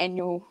doing their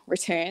annual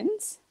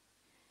returns,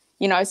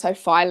 so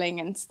filing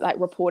and like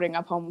reporting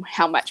up on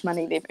how much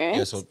money they've earned.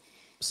 Yeah, so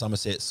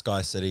Somerset,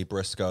 Sky City,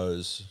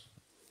 Briscoes,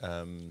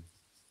 a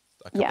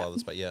couple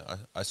others, but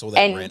I saw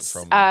that rant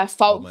from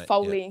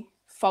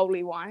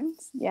Foley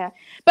Wines,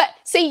 But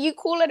see, you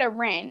call it a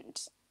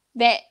rant.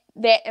 That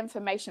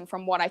information,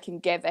 from what I can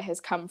gather,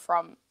 has come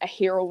from a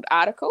Herald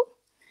article.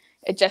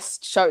 It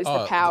just shows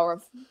the power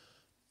of.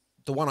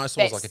 The one I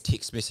saw was like a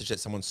text message that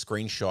someone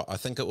screenshot. I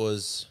think it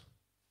was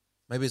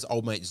maybe his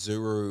old mate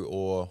Zuru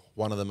or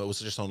one of them. It was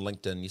just on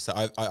LinkedIn. You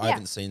said I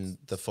haven't seen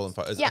the full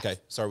info. Okay,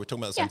 sorry, we're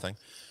talking about the same thing.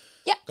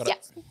 Got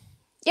it.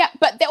 Yeah,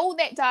 but all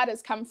that data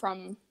has come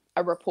from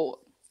a report,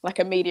 like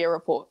a media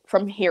report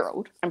from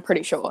Herald, I'm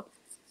pretty sure.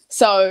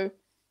 So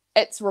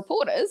it's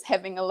reporters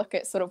having a look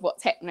at sort of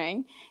what's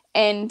happening.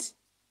 And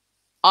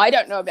I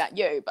don't know about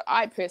you, but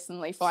I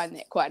personally find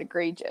that quite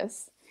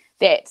egregious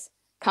that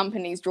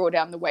companies draw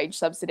down the wage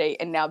subsidy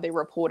and now they're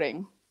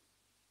reporting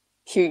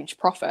huge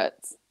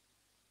profits.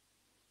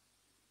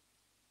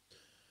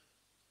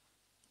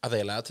 Are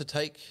they allowed to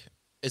take?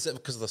 Is it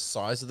because of the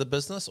size of the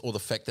business or the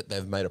fact that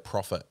they've made a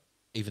profit,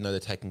 even though they're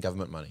taking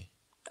government money?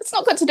 It's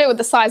not got to do with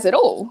the size at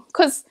all,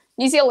 because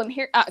New Zealand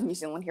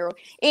Herald,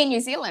 Air New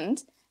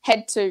Zealand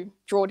had to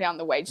draw down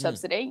the wage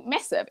subsidy,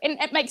 massive, and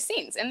it makes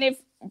sense. And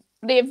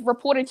they've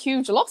reported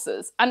huge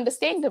losses,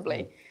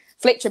 understandably.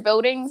 Fletcher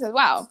Buildings as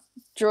well,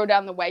 draw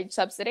down the wage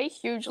subsidy,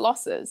 huge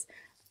losses.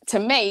 To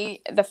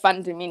me, the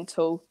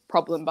fundamental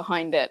problem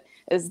behind it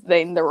is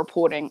then the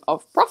reporting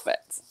of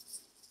profits.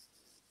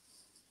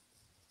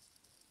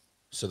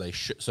 So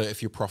So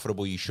if you're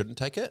profitable, you shouldn't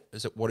take it.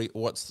 Is it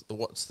what's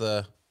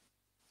the?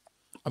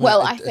 I mean,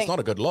 I think it's not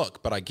a good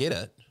look, but I get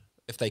it.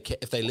 If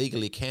they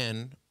legally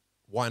can,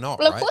 why not?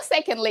 Well, of course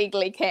they can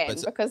legally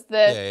because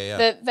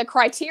the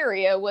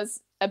criteria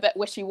was a bit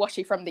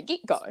wishy-washy from the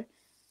get-go.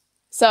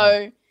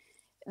 So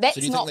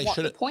that's not what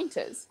the point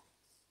is.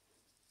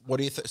 What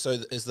do you think? So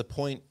is the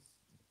point?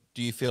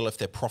 Do you feel if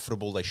they're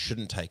profitable, they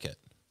shouldn't take it?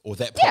 Or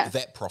that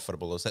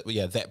profitable? Is that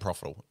that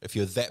profitable? If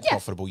you're that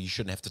profitable, you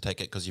shouldn't have to take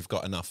it because you've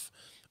got enough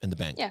in the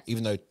bank,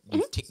 even though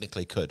you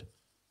technically could.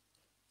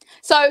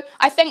 So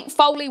I think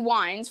Foley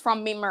Wines,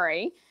 from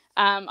memory,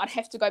 I'd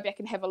have to go back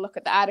and have a look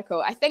at the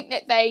article. I think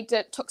that they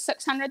took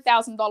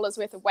 $600,000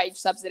 worth of wage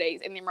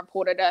subsidies and then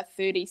reported a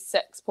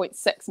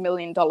 $36.6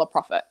 million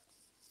profit.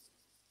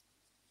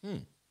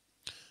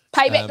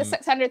 Pay back the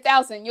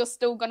 $600,000, you're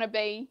still going to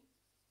be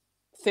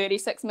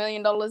 $36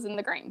 million in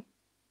the green.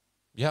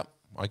 Yep,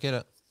 I get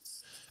it.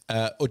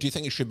 Or do you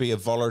think it should be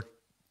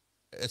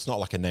it's not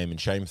like a name and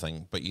shame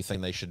thing, but you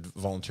think they should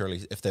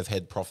voluntarily, if they've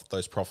had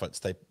those profits,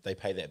 they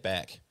pay that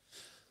back?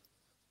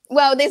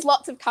 Well, there's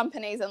lots of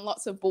companies and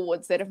lots of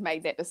boards that have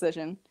made that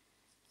decision.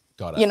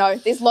 Got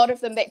it. There's a lot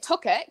of them that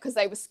took it because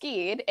they were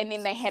scared, and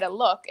then they had a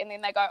look, and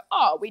then they go,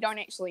 oh, we don't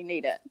actually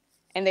need it.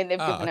 And then they've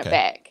given it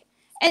back.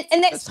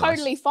 And that's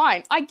totally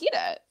fine. I get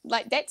it.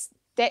 Like, that's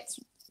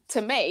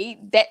to me,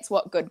 that's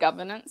what good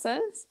governance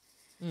is.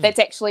 That's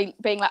actually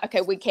being like, okay,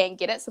 we can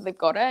get it, so they've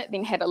got it,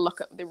 then had a look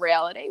at the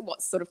reality,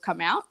 what's sort of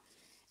come out,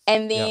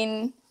 and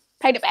then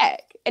paid it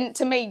back. And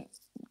to me,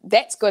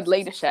 that's good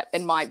leadership,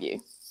 in my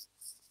view.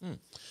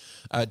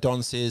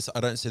 Don says, I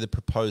don't see the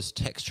proposed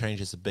tax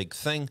change as a big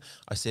thing.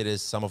 I see it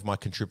as some of my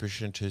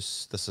contribution to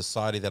the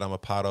society that I'm a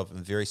part of and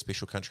very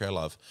special country I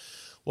love.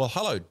 Well,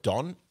 hello,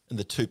 Don, in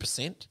the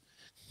 2%.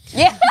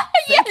 Yeah,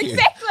 yeah,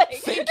 exactly.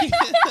 Thank you.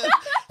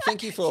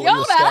 Thank you for all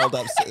your scaled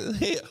up.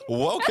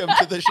 Welcome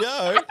to the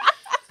show.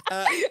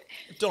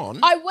 Don,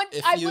 I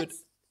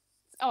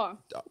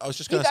was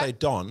just going to say,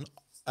 Don,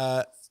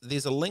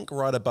 there's a link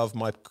right above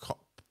my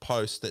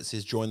post that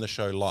says join the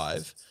show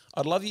live.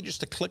 I'd love you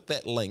just to click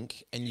that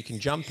link and you can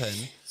jump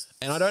in.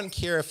 And I don't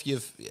care if you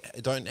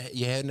hadn't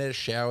had a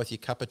shower with your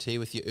cup of tea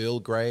with your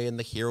Earl Grey and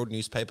the Herald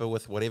newspaper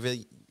with whatever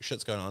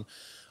shit's going on.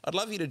 I'd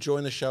love you to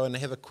join the show and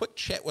have a quick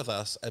chat with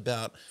us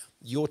about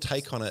your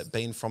take on it,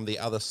 being from the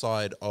other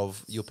side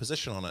of your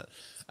position on it.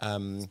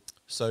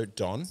 So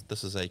Don,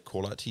 this is a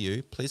call out to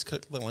you. Please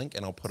click the link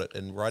and I'll put it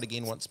in right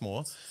again once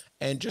more.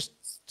 And just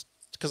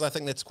because I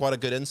think that's quite a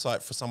good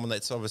insight for someone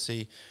that's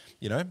obviously,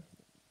 there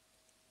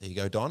you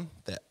go, Don.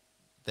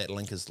 That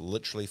link is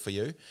literally for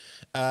you.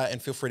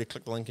 And feel free to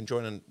click the link and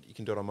join, and you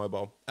can do it on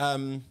mobile. I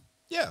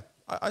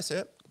see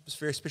it. It's a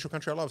very special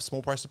country I love.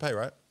 Small price to pay,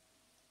 right?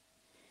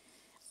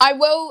 I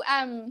will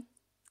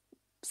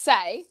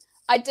say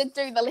I did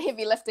do the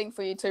heavy lifting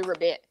for you too,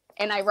 Robert,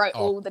 and I wrote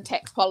all the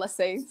tax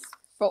policies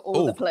for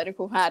all the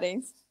political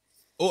parties.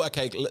 Oh,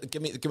 okay.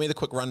 Give me the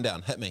quick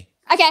rundown. Hit me.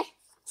 Okay.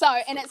 So,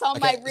 and it's on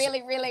my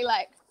really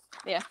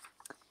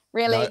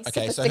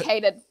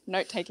sophisticated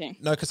note taking.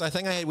 No, because I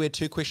think we had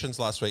two questions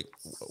last week.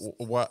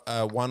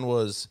 One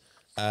was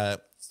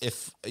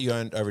if you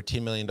earned over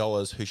 $10 million,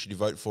 who should you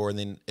vote for? And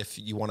then if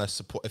you want to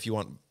support, if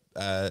you're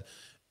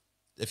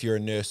a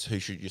nurse, who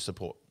should you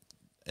support?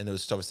 And there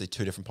was obviously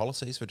two different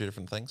policies for two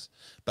different things.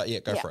 But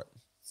go for it.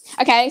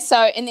 Okay, so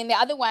and then the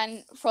other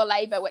one for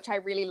Labour, which I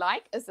really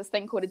like, is this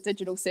thing called a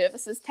digital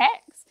services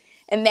tax,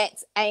 and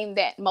that's aimed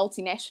at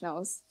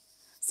multinationals.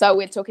 So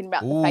we're talking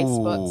about the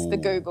Facebooks, the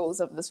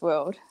Googles of this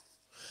world.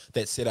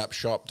 That set up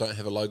shop, don't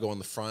have a logo on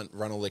the front,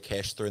 run all their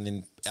cash through, and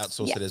then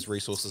outsource it as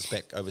resources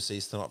back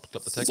overseas to not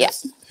clip the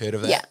tickets. Heard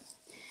of that?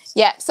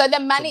 Yeah. So the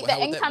money,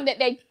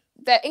 the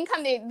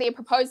income they're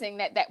proposing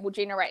that will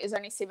generate is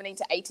only 70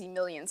 to 80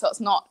 million. So it's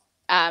not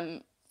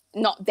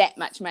that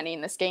much money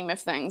in the scheme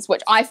of things,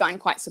 which I find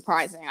quite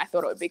surprising. I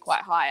thought it would be quite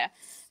a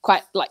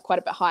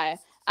bit higher.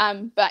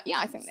 But yeah,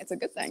 I think that's a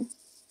good thing.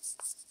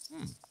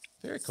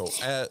 Very cool.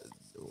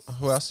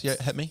 Who else?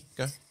 Yeah, hit me.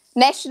 Go.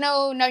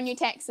 National, no new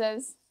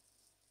taxes.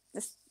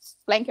 Just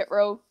blanket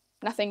rule,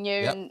 nothing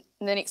new in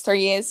the next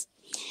 3 years.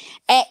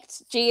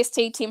 Act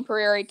GST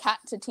temporary cut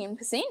to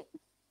 10%.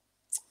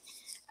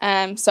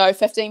 So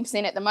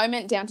 15% at the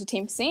moment, down to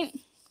 10%.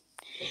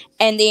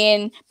 And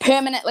then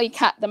permanently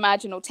cut the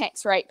marginal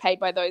tax rate paid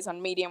by those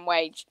on medium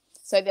wage.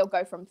 So they'll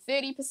go from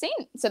 30%.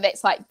 So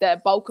that's like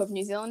the bulk of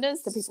New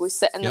Zealanders, the people who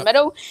sit in the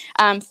middle,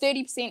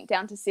 30%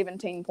 down to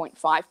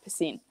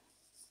 17.5%.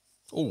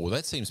 Oh,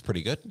 that seems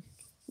pretty good.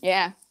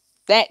 Yeah,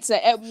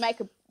 it would make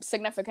a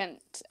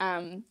significant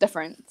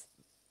difference.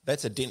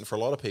 That's a dent for a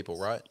lot of people,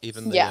 right?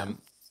 Even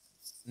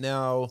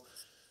now,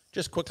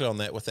 just quickly on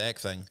that with the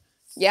ACT thing.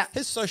 Yeah.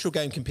 His social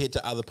game compared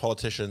to other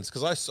politicians,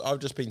 because I've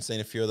just been seeing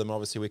a few of them.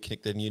 Obviously, we're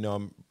connected and you know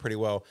him pretty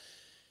well.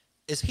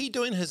 Is he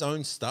doing his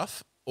own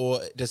stuff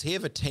or does he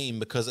have a team?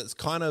 Because it's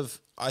kind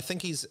of, I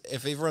think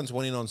if everyone's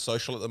winning on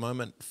social at the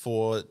moment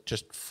for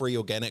just free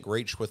organic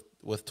reach with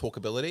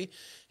talkability,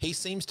 he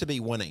seems to be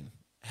winning.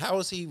 How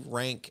does he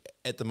rank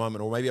at the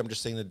moment? Or maybe I'm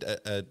just seeing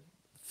a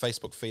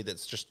Facebook feed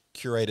that's just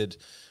curated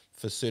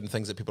for certain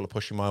things that people are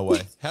pushing my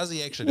way. How's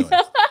he actually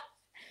doing?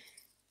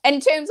 In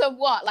terms of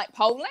what, like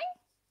polling?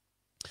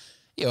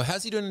 Yeah, well,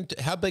 how's he doing?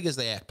 How big is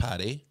the ACT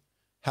party?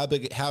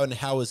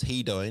 How is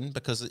he doing?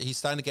 Because he's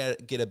starting to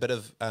get a bit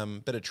of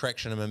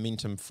traction and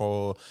momentum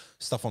for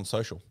stuff on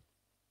social.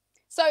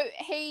 So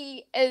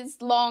he is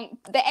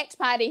the ACT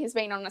party has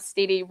been on a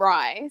steady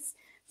rise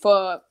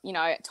for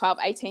 12,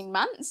 18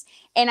 months.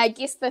 And I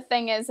guess the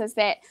thing is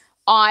that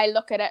I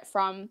look at it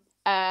from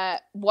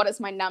what is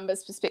my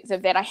numbers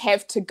perspective that I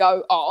have to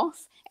go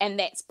off, and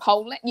that's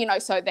polling,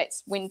 so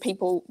that's when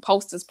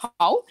pollsters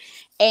poll,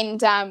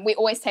 and we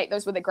always take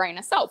those with a grain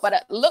of salt, but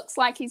it looks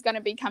like he's going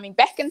to be coming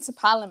back into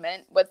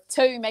Parliament with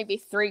 2, maybe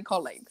 3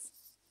 colleagues.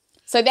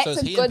 So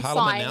that's a good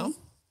sign. Now?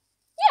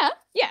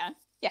 Yeah.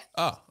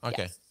 Oh,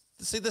 okay. Yeah.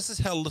 See, this is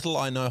how little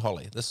I know,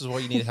 Holly. This is why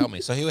you need to help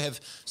me. So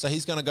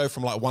he's going to go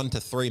from like 1 to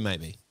 3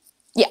 maybe.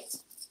 Yeah.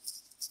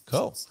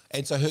 Cool.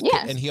 And so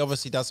and he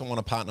obviously doesn't want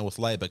to partner with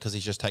Labour because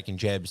he's just taking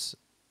jabs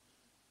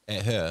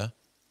at her.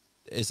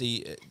 Is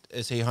he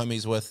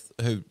homies with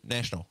who?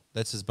 National?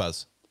 That's his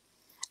buzz.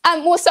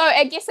 Well, so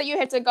I guess that you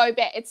have to go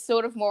back. It's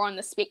sort of more on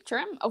the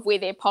spectrum of where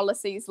their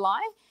policies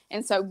lie,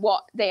 and so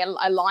what they're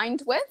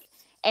aligned with.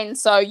 And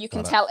so you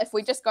can tell if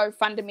we just go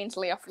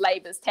fundamentally off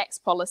Labour's tax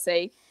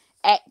policy,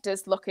 ACT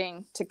is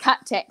looking to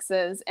cut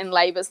taxes and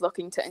Labour's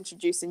looking to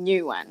introduce a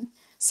new one.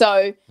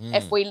 So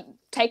if we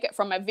take it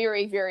from a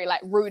very, very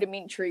like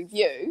rudimentary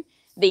view,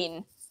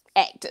 then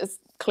ACT is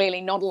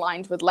clearly not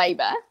aligned with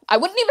Labour. I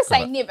wouldn't ever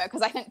say never,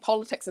 because I think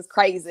politics is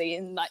crazy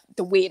and like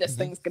the weirdest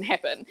things can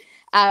happen.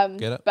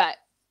 But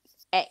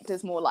ACT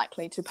is more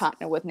likely to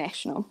partner with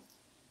National.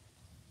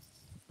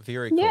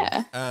 Very cool.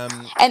 Yeah.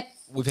 And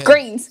we've had,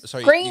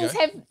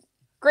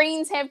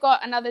 Greens have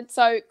got another.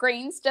 So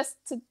Greens, just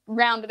to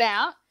round it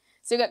out.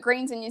 So you've got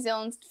Greens in New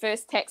Zealand's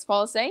first tax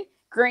policy.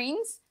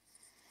 Greens,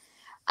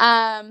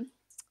 a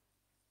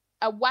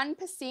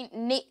 1%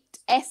 net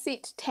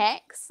asset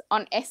tax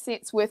on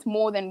assets worth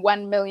more than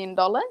 $1 million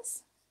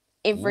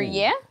every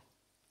year.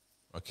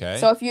 Okay.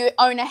 So if you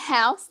own a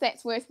house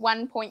that's worth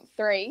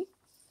 1.3.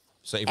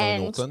 So everyone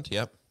in Auckland,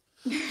 yep.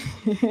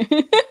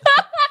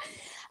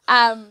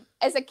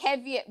 As a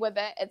caveat with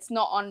it, it's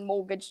not on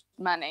mortgage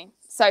money.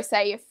 So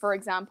say if, for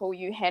example,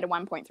 you had a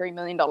 $1.3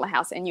 million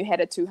house and you had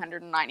a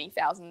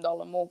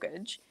 $290,000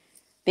 mortgage,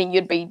 then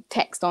you'd be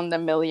taxed on the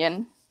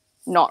million,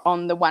 not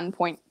on the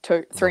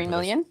 1.3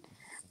 million.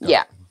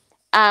 Yeah.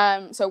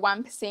 So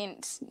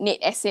 1% net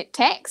asset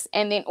tax,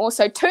 and then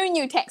also 2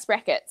 new tax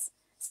brackets.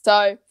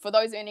 So for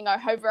those earning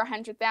over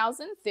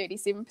 100,000,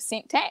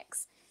 37%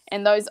 tax,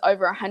 and those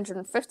over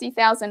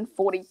 150,000,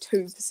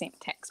 42%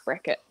 tax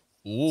bracket.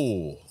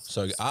 Ooh,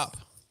 so up.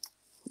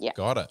 Yeah.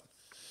 Got it.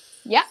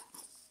 Yeah.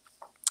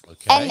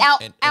 Okay.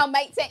 And our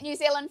mates at New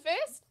Zealand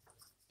First?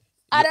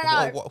 I don't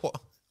know.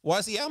 Why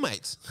is he our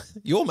mates?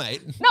 Your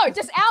mate? No,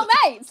 just our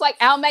mates. Like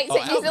our mates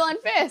at New Zealand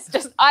First.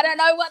 Just I don't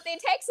know what their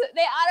tax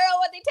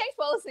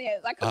policy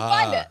is. I couldn't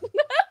find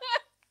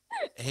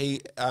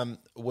it.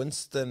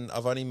 Winston,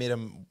 I've only met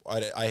him,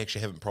 I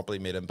actually haven't properly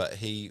met him, but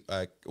he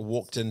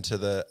walked into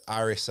the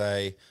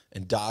RSA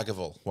in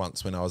Dargaville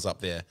once when I was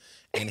up there,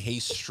 and he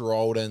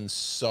strolled in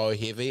so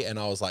heavy, and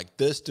I was like,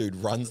 this dude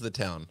runs the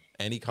town,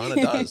 and he kind of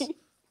does.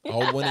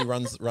 Old Winnie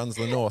runs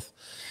the north.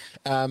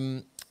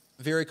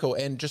 Very cool.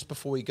 And just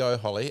before we go,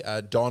 Holly,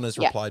 Don has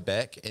replied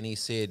back, and he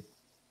said,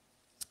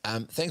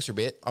 thanks,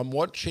 Rebet. I'm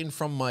watching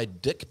from my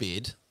dick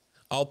bed.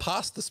 I'll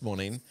pass this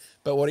morning,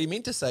 but what he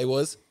meant to say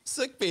was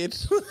sick bed.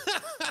 So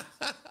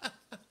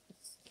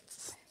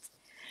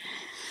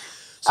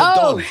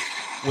Don,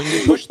 when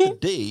you push the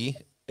D,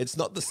 it's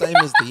not the same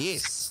as the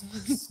S.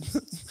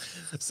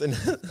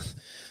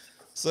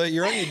 So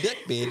you're on your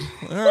dick bed.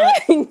 All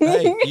right.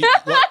 Hey,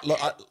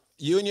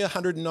 you and your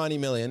 190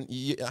 million,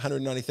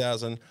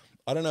 190,000.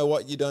 I don't know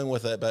what you're doing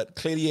with it, but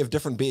clearly you have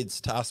different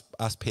beds to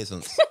us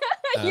peasants.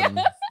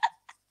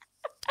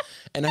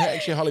 And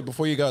actually, Holly,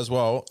 before you go as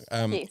well,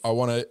 yes. I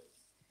want to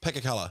pick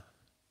a colour.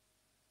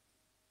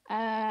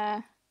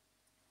 Pango,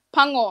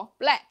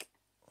 black.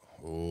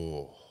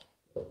 Oh.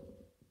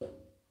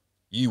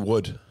 You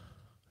would.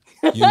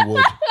 You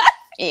would.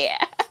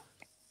 Yeah.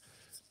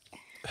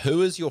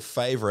 Who is your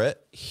favourite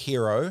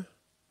hero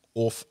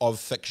of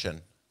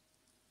fiction?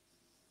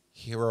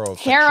 Hero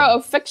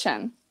of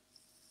fiction.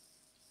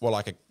 Well,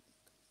 like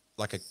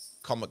a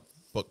comic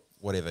book,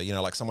 whatever,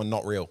 like someone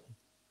not real.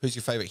 Who's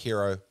your favourite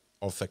hero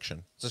of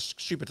fiction? It's a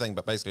stupid thing,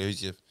 but basically,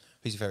 who's your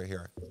favorite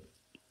hero?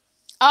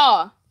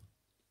 Oh,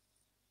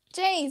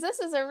 geez, this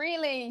is a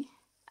really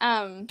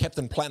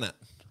Captain Planet.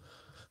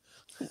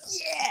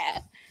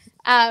 Yeah.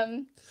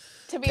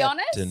 To be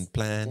honest, Captain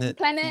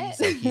Planet.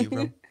 He's a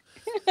hero.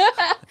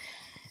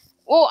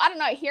 Well, I don't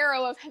know,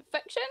 hero of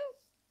fiction.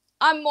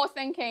 I'm more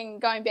thinking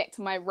going back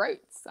to my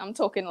roots. I'm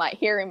talking like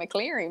Harry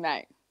McCleary,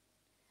 mate.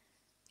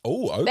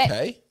 Oh,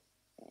 okay.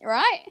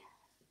 Right.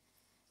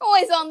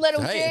 Always on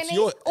little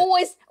journeys,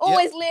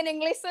 always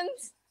learning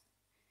lessons.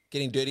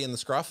 Getting dirty in the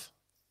scruff.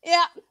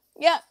 Yeah.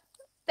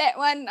 That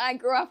one, I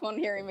grew up on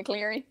Harry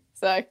McCleary,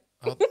 so.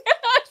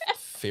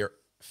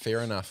 Fair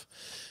enough.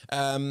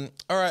 All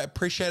right,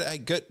 appreciate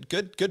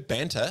it. Good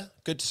banter.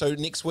 Good. So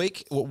next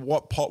week,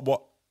 what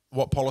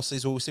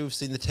policies will we see? We've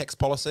seen the tax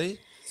policy.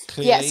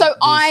 Clearly, yeah. So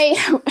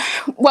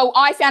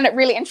I found it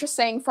really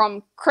interesting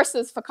from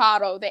Chris's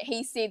Whakaaro that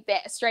he said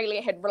that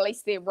Australia had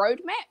released their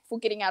roadmap for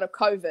getting out of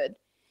COVID.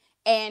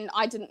 And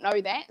I didn't know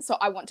that, so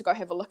I want to go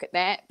have a look at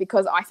that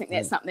because I think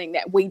that's something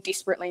that we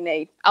desperately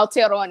need.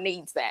 Aotearoa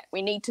needs that.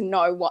 We need to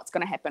know what's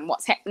going to happen,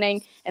 what's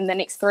happening in the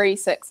next 3,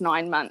 6,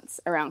 9 months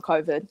around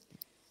COVID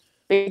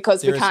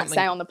because we can't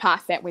stay on the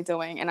path that we're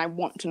doing, and I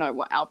want to know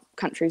what our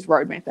country's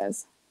roadmap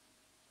is.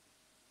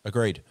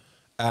 Agreed.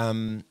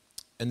 In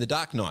The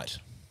Dark Knight,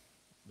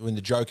 when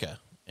the Joker,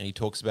 and he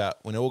talks about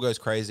when it all goes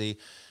crazy,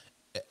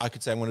 I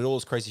could say when it all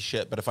is crazy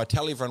shit, but if I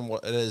tell everyone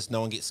what it is,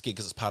 no one gets scared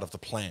because it's part of the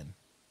plan.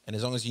 And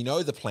as long as you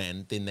know the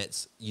plan, then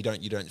that's you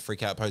don't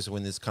freak out opposed to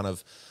when there's kind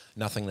of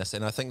nothingness.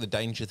 And I think the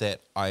danger that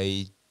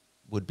I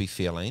would be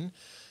feeling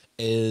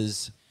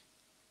is,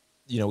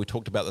 we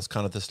talked about this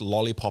kind of this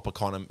lollipop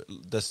economy,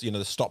 this,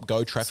 the stop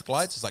go traffic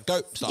lights. It's like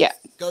go, stop,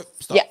 go,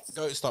 stop,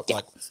 go, stop. Yeah.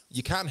 Like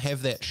you can't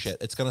have that shit.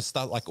 It's gonna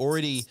start like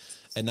already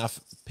enough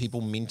people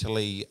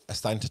mentally are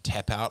starting to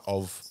tap out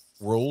of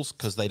rules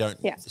because they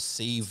don't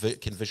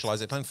can visualize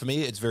that plan. For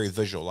me, it's very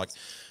visual. Like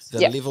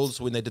the levels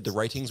when they did the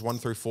ratings 1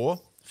 through 4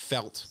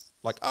 felt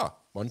like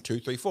 1, 2,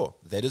 3, 4.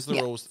 That is the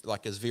rules.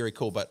 Like is very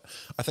cool. But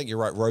I think you're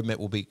right. Roadmap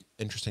will be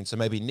interesting. So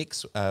maybe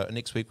next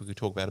week we could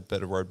talk about a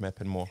bit of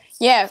roadmap and more.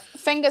 Yeah,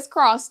 fingers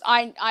crossed.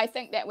 I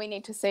think that we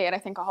need to see it. I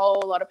think a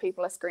whole lot of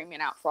people are screaming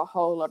out for a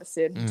whole lot of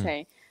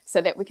certainty.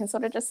 so that we can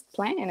sort of just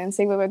plan and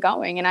see where we're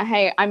going. And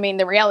I mean,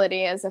 the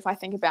reality is, if I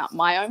think about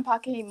my own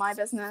pakihi, my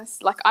business,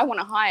 like I want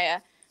to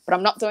hire, but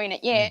I'm not doing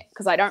it yet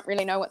because I don't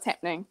really know what's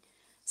happening.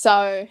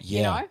 So,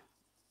 you know,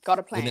 got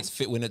to plan.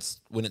 When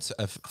it's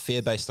a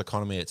fear-based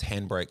economy, it's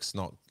handbrakes,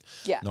 not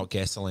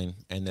gasoline,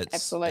 and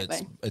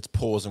it's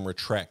pause and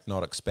retract,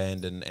 not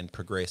expand and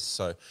progress.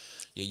 So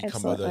you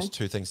come by those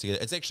two things together.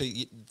 It's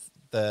actually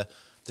the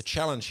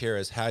challenge here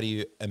is, how do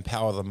you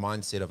empower the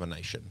mindset of a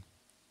nation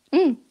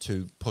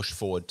to push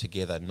forward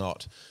together,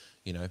 not,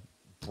 you know,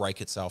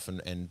 break itself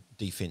and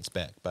defense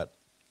back. But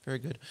very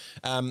good.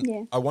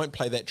 I won't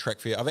play that track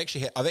for you. I've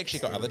actually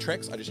got other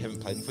tracks. I just haven't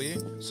played them for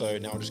you. So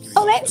now I'll just give you.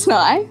 Oh, that's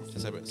nice.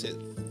 Just have it.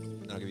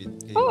 I'll give you.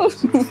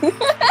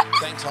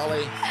 Thanks,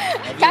 Holly.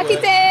 Ka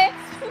kite.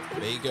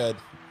 Be good.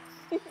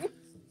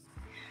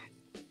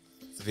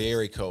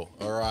 Very cool.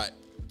 All right,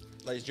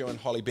 ladies and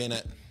gentlemen, Holly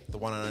Bennett, the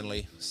one and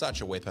only,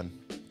 such a weapon,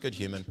 good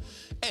human,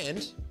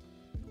 and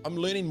I'm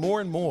learning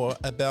more and more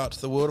about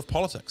the world of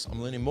politics.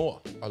 I'm learning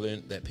more. I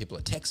learned that people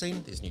are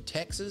taxing. There's new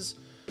taxes.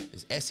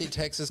 There's asset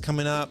taxes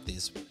coming up.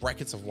 There's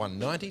brackets of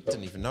 190.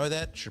 Didn't even know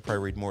that. Should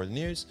probably read more of the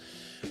news.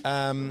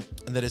 And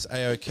that is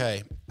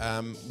A-OK.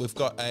 We've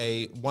got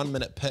a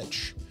 1-minute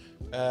pitch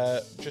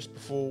just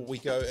before we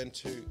go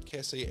into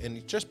Cassie, and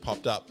it just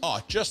popped up. Oh,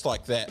 just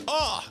like that.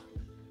 Oh,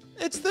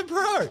 it's the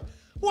bro.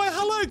 Why,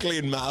 hello,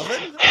 Glenn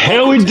Marvin.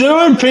 How we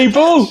doing,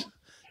 people?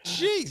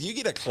 Jeez, you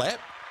get a clap.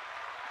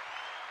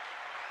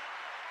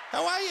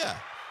 How are you?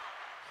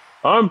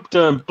 I'm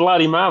doing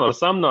bloody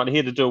marvelous. I'm not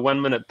here to do a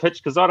 1-minute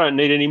pitch because I don't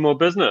need any more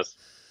business.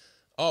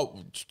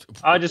 Oh,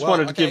 I just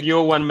wanted to give you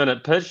a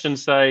 1-minute pitch and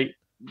say,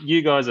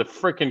 you guys are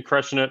freaking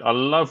crushing it. I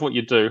love what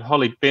you do.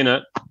 Holly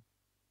Bennett,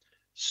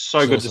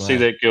 so good to see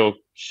that girl.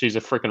 She's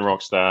a freaking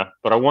rock star.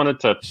 But I wanted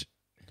to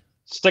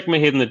stick my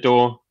head in the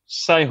door,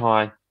 say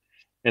hi,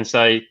 and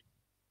say,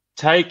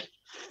 take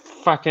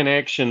fucking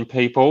action,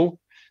 people.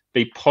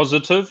 Be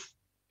positive,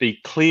 be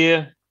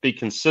clear, be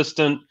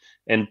consistent,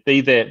 and be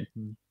that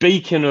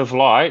beacon of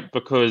light,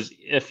 because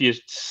if you're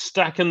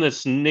stuck in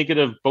this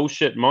negative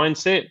bullshit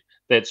mindset,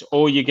 that's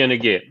all you're going to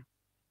get.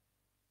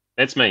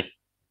 That's me.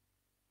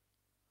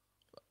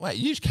 Wait,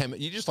 you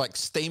just like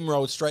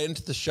steamrolled straight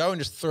into the show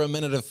and just threw a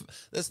minute of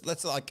this.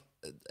 That's like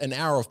an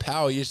hour of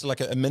power. You just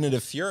like a minute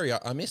of fury.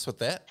 I mess with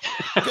that.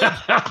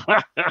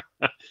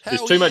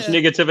 There's too much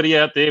negativity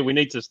out there. We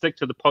need to stick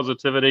to the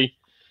positivity.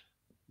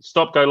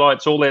 Stop, go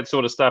lights, all that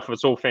sort of stuff.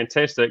 It's all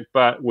fantastic,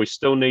 but we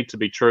still need to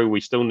be true. We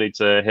still need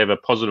to have a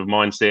positive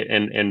mindset,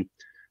 and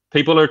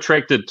people are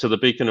attracted to the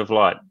beacon of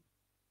light.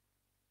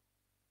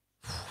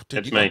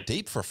 Dude, you got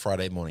deep for a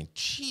Friday morning.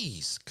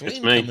 Jeez,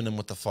 Glenn coming in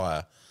with the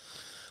fire.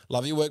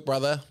 Love your work,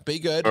 brother. Be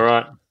good. All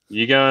right,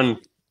 you go and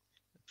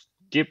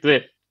get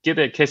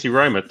that Cassie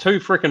Roma. 2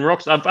 freaking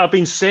rocks. I've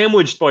been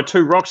sandwiched by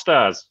 2 rock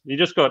stars. You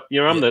just got,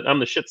 I'm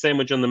the shit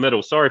sandwich in the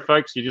middle. Sorry,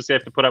 folks. You just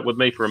have to put up with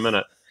me for a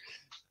minute.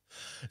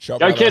 Go,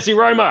 brother. Cassie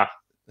Roma.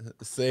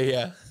 See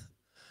ya.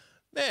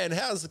 Man,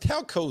 how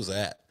cool is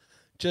that?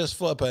 Just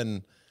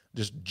flipping,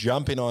 just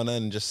jumping on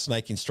in, just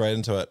snaking straight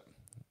into it.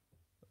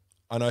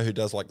 I know who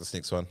does like this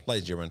next one.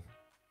 Ladies and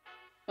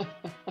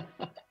gentlemen.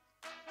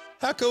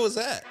 How cool is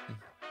that?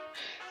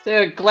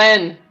 So,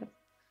 Glenn,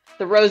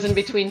 the rose in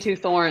between 2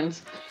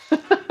 thorns.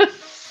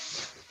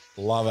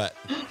 Love it.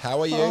 How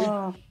are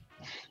you?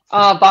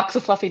 Box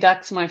of fluffy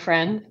ducks, my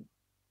friend.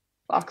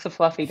 Box of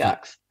fluffy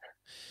ducks.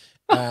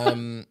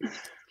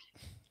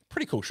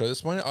 Pretty cool show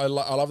this morning. I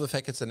love the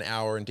fact it's an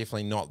hour and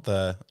definitely not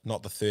the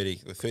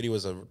 30. The 30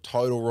 was a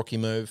total rookie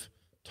move.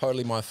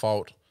 Totally my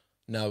fault.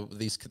 Now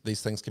these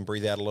things can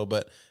breathe out a little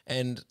bit,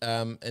 and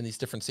these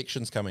different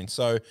sections coming.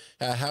 So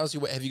have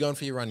you gone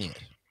for your run yet?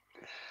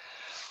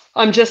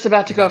 I'm just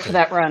about to go for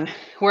that run.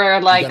 We're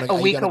like a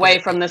week away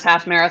from this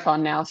half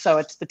marathon now, so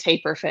it's the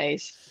taper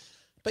phase.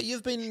 But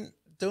you've been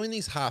doing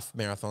these half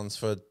marathons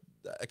for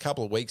a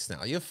couple of weeks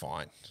now. You're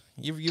fine.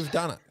 You've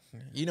done it.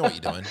 You know what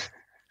you're doing.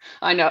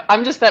 I know.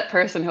 I'm just that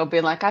person who'll be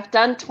like, I've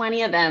done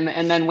 20 of them,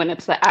 and then when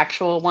it's the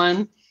actual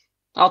one,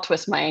 I'll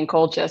twist my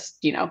ankle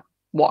just,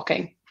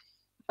 walking.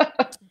 All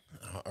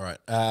right.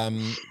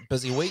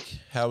 Busy week.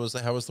 How was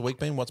the week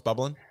been? What's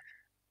bubbling?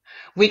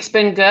 Week's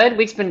been good.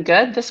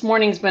 This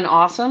morning's been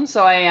awesome.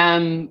 So I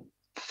am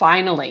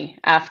finally,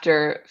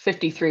 after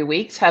 53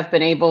 weeks, have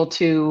been able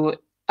to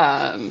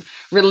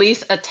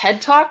release a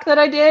TED Talk that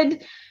I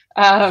did.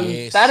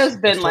 Yes. That has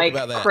been like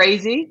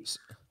crazy.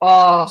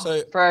 Oh,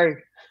 so, bro.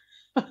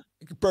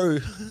 Bro.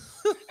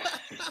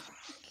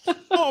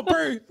 Oh,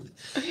 bro.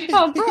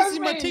 Oh, bro. This is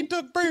my TED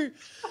Talk, bro.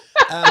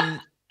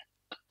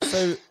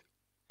 So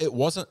it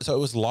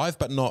was live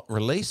but not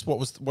released.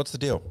 What's the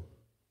deal?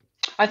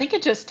 I think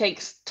it just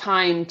takes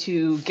time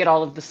to get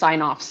all of the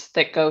sign-offs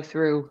that go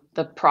through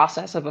the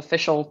process of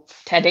official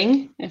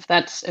TEDing, if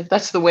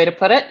that's the way to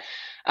put it.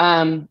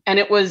 And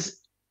it was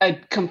a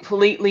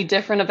completely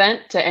different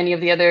event to any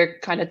of the other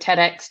kind of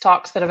TEDx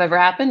talks that have ever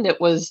happened.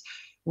 It was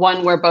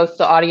one where both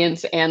the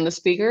audience and the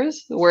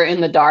speakers were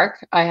in the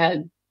dark. I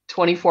had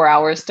 24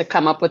 hours to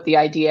come up with the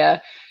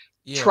idea,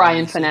 try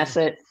and finesse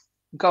it,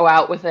 go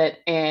out with it.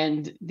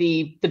 And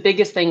the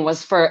biggest thing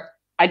was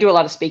I do a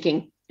lot of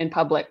speaking in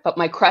public, but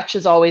my crutch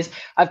is always,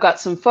 I've got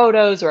some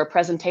photos or a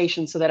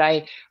presentation so that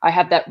I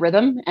have that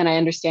rhythm and I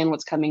understand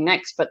what's coming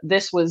next. But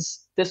this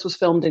was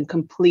filmed in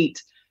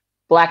complete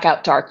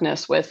blackout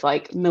darkness with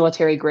like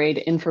military grade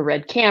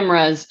infrared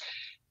cameras.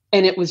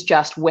 And it was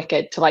just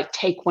wicked to like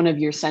take one of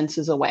your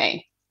senses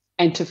away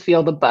and to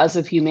feel the buzz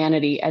of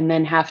humanity and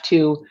then have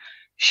to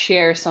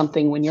share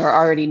something when you're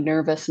already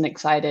nervous and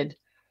excited.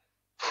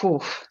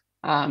 Whew.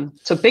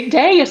 So big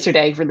day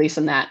yesterday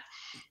releasing that.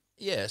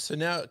 Yeah. So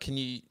now can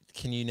you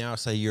now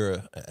say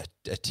you're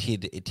a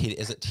TED,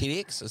 is it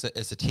TEDx? Is it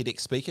a TEDx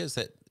speaker? Is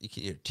that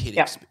you're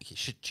TEDx speaker?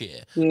 Shit,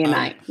 yeah. Yeah,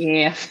 mate.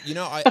 Yeah. You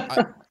know,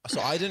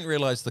 so I didn't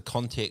realize the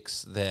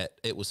context that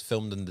it was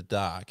filmed in the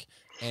dark.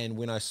 And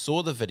when I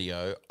saw the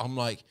video, I'm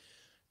like,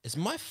 is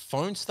my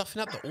phone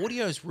stuffing up? The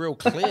audio is real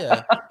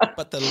clear,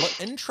 but the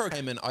intro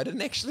came in. I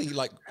didn't actually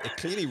like it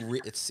clearly.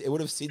 It would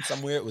have said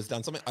somewhere it was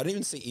done something. I didn't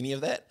even see any of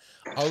that.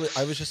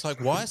 I was just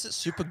like, why is it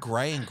super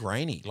gray and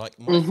grainy? Like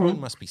my phone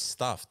must be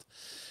stuffed.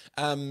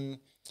 It's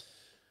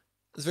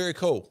very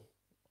cool.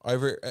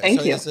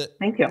 Thank you.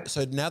 Thank you.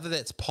 So now that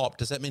that's popped,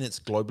 does that mean it's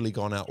globally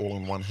gone out all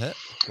in one hit,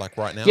 like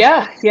right now?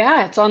 Yeah.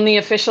 It's on the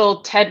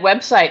official TED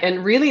website.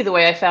 And really the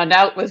way I found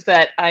out was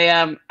that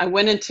I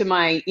went into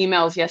my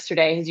emails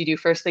yesterday, as you do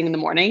first thing in the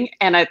morning,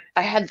 and I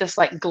had this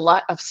like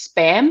glut of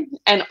spam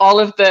and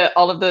all of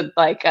the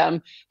like,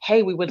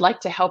 hey, we would like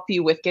to help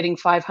you with getting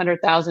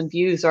 500,000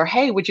 views, or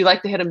hey, would you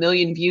like to hit 1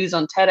 million views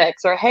on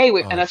TEDx, or hey,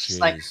 and I was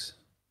just like,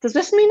 does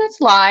this mean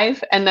it's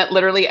live? And that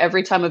literally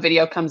every time a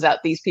video comes out,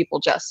 these people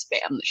just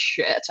spam the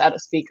shit out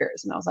of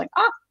speakers. And I was like,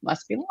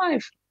 must be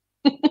live.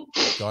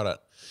 Got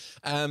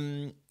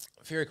it.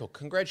 Very cool.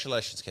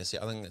 Congratulations, Cassie.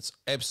 I think it's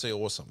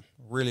absolutely awesome.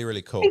 Really,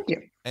 really cool. Thank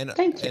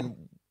you. And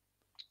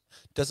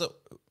does it,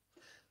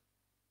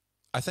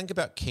 I think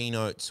about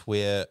keynotes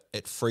where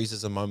it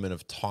freezes a moment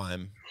of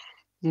time.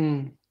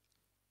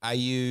 Are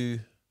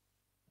you,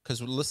 because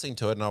we're listening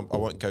to it, and I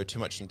won't go too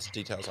much into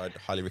details. I'd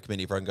highly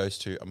recommend everyone goes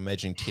to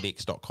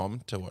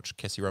imaginingtedx.com to watch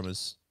Cassie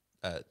Romer's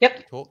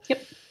talk.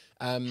 Yep.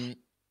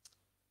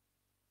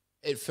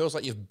 It feels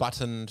like you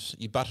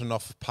buttoned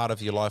off part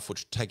of your life,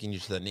 which taking you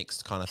to the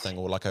next kind of thing,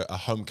 or like a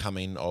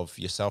homecoming of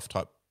yourself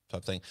type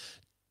thing.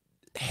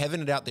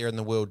 Having it out there in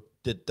the world,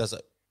 does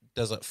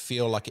it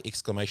feel like an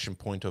exclamation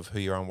point of who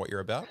you are and what you're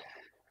about?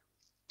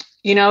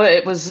 You know,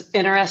 it was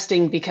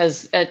interesting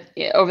because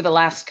over the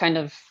last kind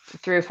of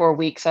 3 or 4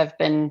 weeks, I've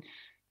been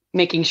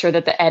making sure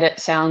that the edit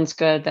sounds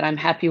good, that I'm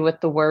happy with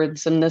the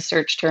words and the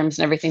search terms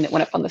and everything that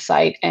went up on the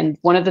site. And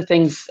one of the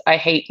things I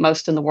hate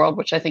most in the world,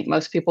 which I think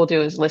most people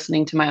do, is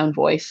listening to my own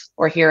voice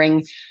or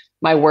hearing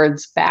my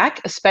words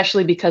back,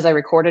 especially because I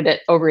recorded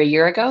it over a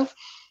year ago.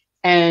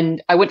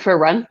 And I went for a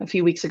run a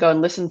few weeks ago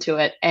and listened to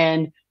it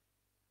and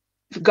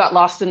got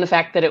lost in the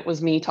fact that it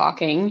was me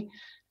talking.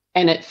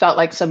 And it felt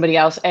like somebody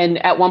else.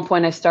 And at one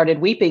point I started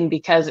weeping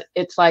because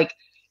it's like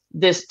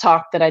this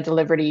talk that I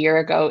delivered a year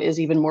ago is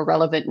even more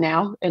relevant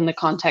now in the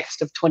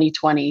context of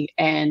 2020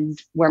 and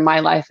where my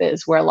life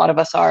is, where a lot of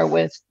us are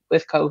with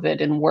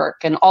COVID and work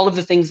and all of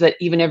the things that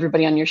even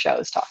everybody on your show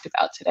has talked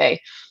about today.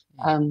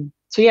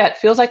 So yeah, it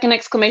feels like an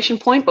exclamation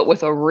point, but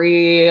with a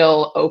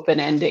real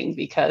open ending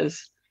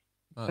because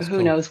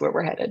who knows where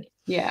we're headed.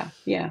 Yeah.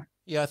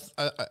 Yeah,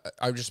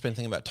 I've just been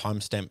thinking about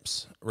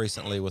timestamps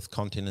recently with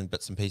content and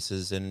bits and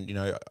pieces, and you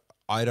know,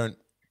 I don't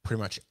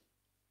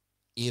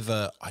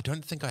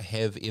think I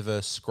have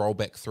ever scrolled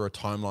back through a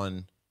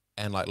timeline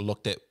and like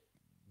looked at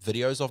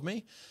videos of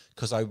me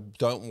because I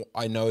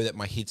know that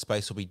my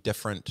headspace will be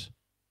different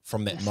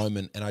from that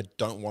moment, and I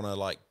don't want to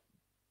like,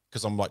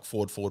 because I'm like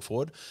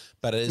forward,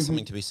 but it is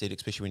something to be said,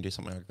 especially when you do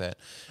something like that.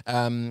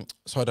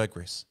 So I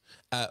digress.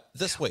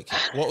 This week,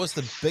 what was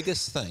the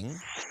biggest thing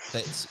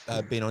that's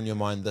been on your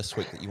mind this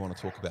week that you want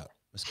to talk about,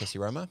 Ms. Cassie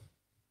Romer?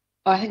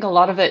 I think a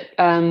lot of it,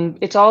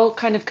 it's all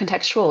kind of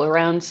contextual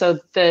around. So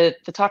the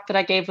talk that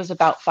I gave was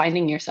about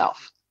finding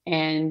yourself.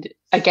 And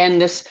again,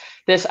 this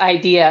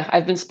idea,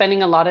 I've been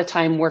spending a lot of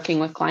time working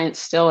with clients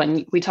still,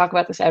 and we talk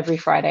about this every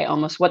Friday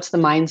almost. What's the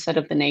mindset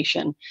of the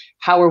nation?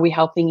 How are we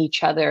helping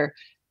each other?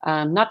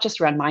 Not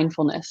just around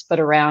mindfulness, but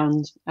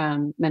around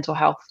mental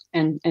health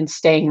and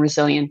staying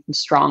resilient and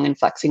strong and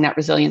flexing that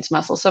resilience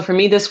muscle. So for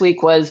me this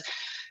week was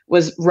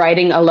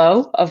writing a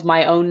low of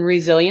my own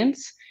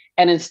resilience.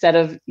 And instead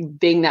of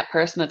being that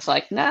person that's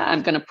like, nah,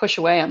 I'm going to push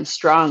away, I'm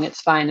strong, it's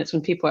fine. It's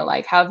when people are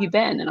like, how have you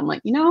been? And I'm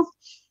like,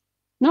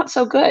 not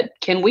so good.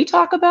 Can we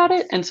talk about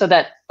it? And so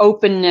that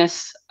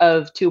openness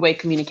of two-way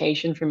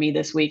communication for me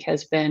this week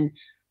has been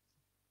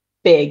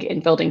big in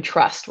building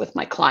trust with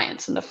my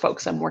clients and the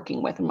folks I'm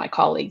working with and my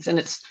colleagues. And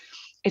it's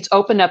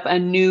opened up a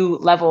new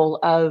level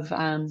of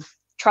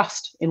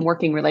trust in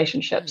working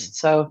relationships.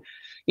 So,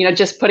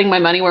 just putting my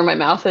money where my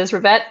mouth is,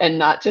 Rivette, and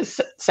not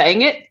just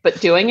saying it, but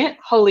doing it.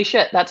 Holy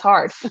shit, that's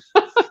hard.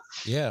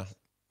 Yeah,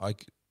 I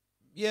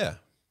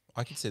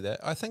can see that.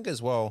 I think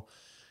as well,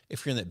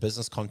 if you're in that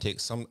business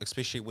context,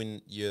 especially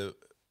when you're,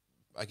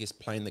 I guess,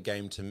 playing the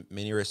game to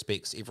many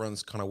respects,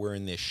 everyone's kind of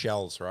wearing their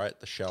shells, right?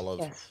 The shell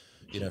of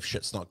if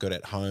shit's not good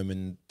at home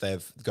and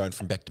they've gone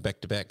from back to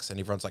back to backs, and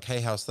everyone's like,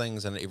 hey, how's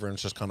things? And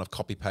everyone's just kind of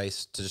copy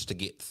paste to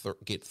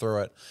get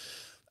through it.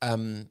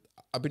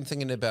 I've been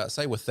thinking about,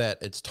 say, with that,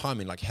 it's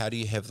timing. Like, how do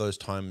you have those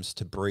times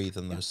to breathe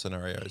in those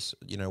scenarios?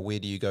 Where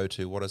do you go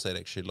to? What does that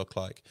actually look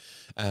like?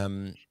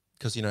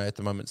 Because, at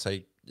the moment,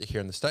 say,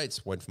 here in the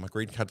States, waiting for my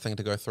green card thing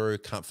to go through,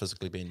 can't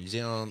physically be in New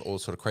Zealand, all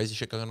sort of crazy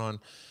shit going on.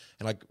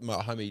 And like my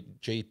homie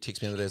G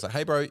texted me the other day, he's like,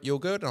 hey, bro, you all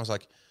good? And I was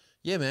like,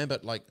 yeah, man,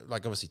 but like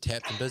obviously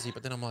tapped and busy.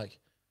 But then I'm like,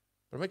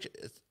 but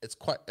it's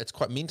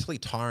quite mentally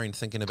tiring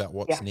thinking about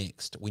what's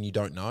next when you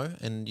don't know.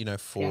 And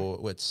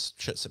it's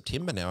shit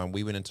September now, and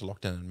we went into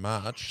lockdown in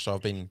March, so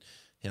I've been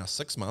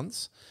 6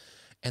 months,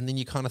 and then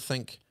you kind of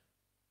think,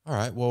 all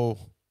right, well,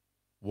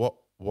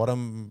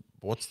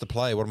 what's the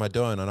play? What am I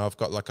doing? And I've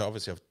got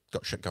obviously I've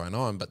got shit going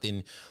on, but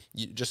then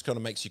it just kind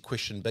of makes you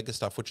question bigger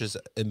stuff, which is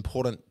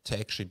important to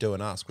actually do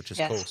and ask, which is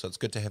cool. So it's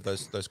good to have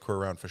those crew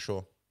around for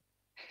sure.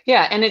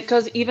 Yeah, and it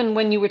goes even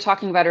when you were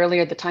talking about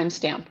earlier the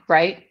timestamp,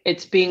 right?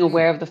 It's being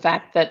aware of the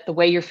fact that the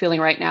way you're feeling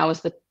right now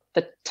is the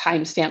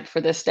timestamp for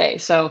this day.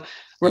 So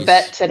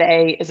Rebet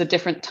today is a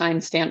different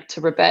timestamp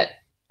to Rebet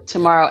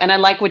tomorrow. And I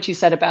like what you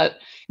said about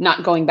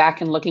not going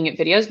back and looking at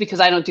videos, because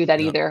I don't do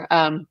that either.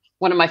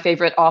 One of my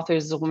favorite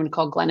authors is a woman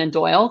called Glennon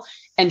Doyle,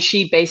 and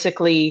she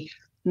basically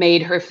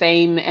made her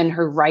fame and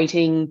her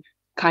writing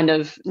kind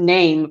of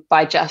name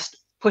by just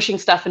pushing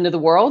stuff into the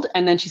world.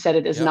 And then she said,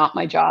 it is not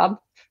my job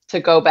to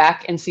go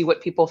back and see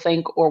what people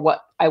think or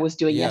what I was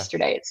doing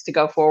yesterday. It's to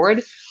go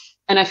forward.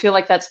 And I feel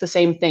like that's the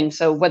same thing.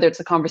 So whether it's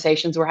the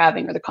conversations we're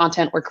having or the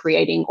content we're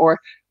creating or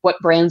what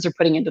brands are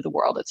putting into the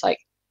world, it's like,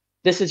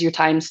 this is your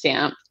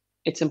timestamp.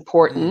 It's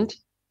important.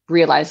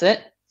 Realize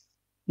it,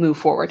 move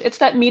forward. It's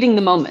that meeting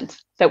the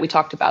moment that we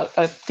talked about,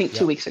 I think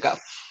 2 weeks ago.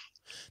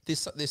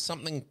 There's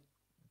something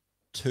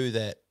to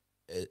that.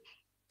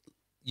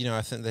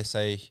 I think they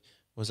say,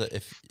 was it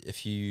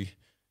if you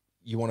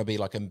want to be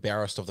like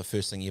embarrassed of the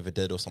first thing you ever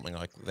did or something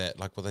like that,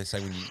 like what they say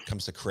when it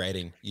comes to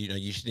creating,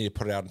 you should need to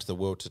put it out into the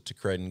world to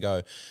create and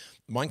go.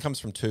 Mine comes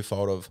from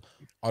twofold of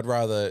I'd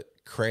rather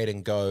create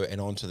and go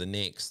and on to the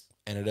next,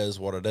 and it is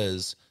what it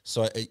is.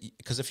 So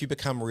because if you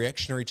become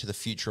reactionary to the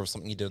future of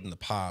something you did in the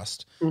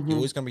past, you're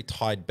always going to be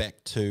tied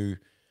back to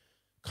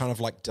kind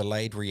of like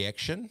delayed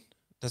reaction.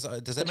 Does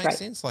that make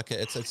sense? Like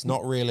it's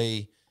not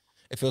really,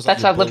 it feels like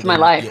that's how I've lived my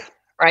life,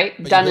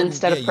 right? Done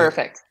instead of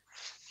perfect.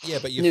 Yeah,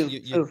 but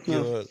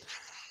you're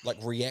like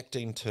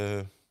reacting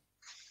to,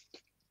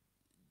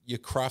 you're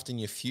crafting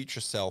your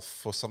future self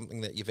for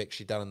something that you've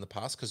actually done in the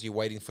past because you're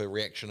waiting for a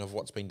reaction of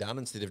what's been done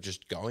instead of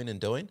just going and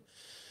doing.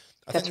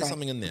 I think there's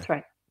something in there. That's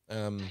right.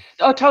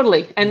 Oh,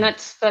 totally. And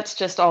that's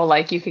just all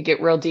like, you could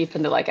get real deep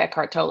into like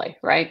Eckhart Tolle,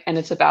 right? And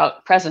it's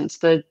about presence.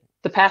 The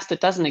past,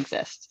 it doesn't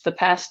exist. The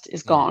past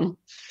is gone.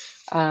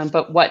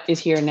 But what is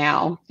here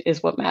now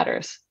is what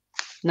matters.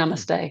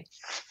 Namaste.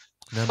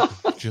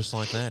 Just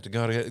like that.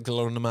 Got to get a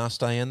little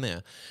namaste in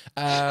there.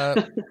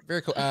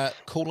 Very cool.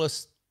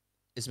 Coolest,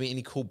 is there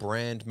any cool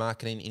brand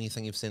marketing,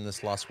 anything you've seen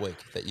this last week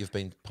that you've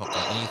been pumped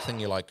on? Anything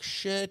you're like,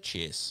 shit,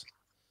 yes?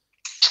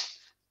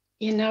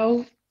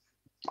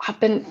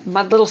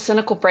 My little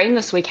cynical brain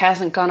this week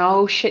hasn't gone,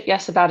 oh shit,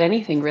 yes, about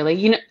anything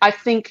really. I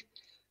think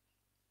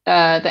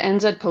the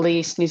NZ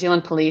Police, New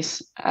Zealand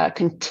Police,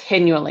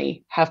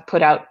 continually have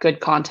put out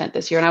good content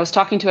this year. And I was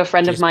talking to a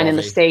friend of mine in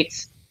the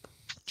States.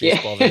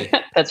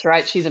 That's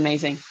right. She's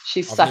amazing.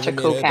 She's such a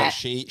cool cat.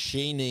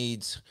 She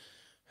needs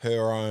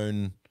her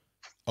own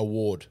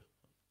award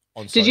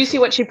on social. Did you see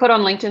what she put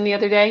on LinkedIn the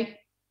other day?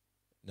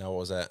 No, what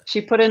was that?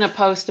 She put in a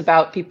post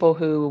about people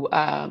who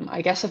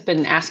I guess have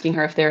been asking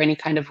her if there are any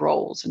kind of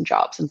roles and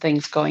jobs and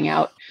things going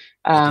out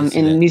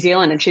in New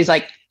Zealand. And she's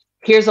like,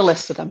 here's a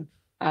list of them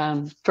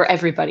for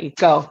everybody.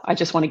 Go. I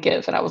just want to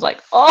give. And I was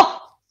like, oh,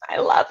 I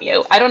love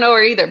you. I don't know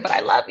her either, but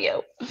I love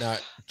you. No,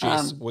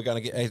 Jess, we're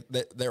going to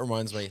get, that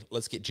reminds me,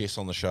 let's get Jess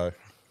on the show.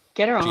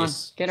 Get her on.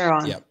 Get her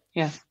on. Yep.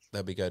 Yeah.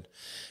 That'd be good.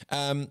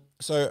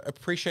 So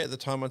appreciate the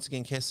time once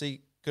again,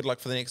 Cassie. Good luck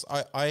for the next.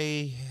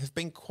 I have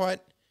been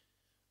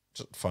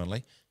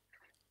finally,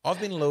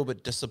 I've been a little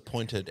bit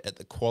disappointed at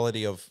the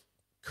quality of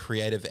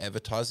creative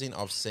advertising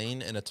I've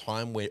seen in a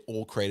time where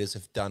all creators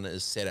have done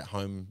is sat at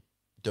home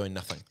doing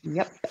nothing.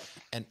 Yep.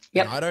 And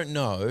I don't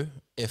know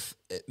if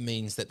it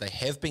means that they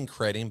have been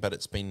creating, but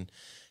it's been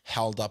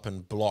held up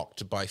and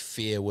blocked by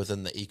fear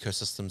within the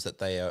ecosystems that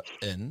they are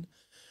in.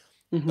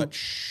 But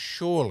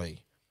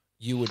surely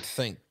you would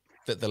think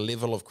that the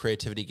level of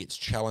creativity gets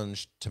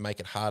challenged to make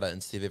it harder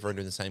instead of everyone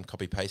doing the same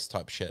copy-paste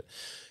type shit.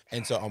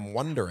 And so I'm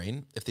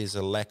wondering if there's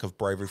a lack of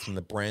bravery from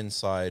the brand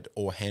side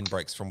or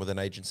handbrakes from within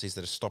agencies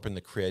that are stopping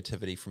the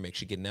creativity from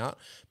actually getting out,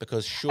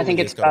 because surely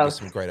there's got to be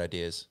some great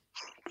ideas.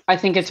 I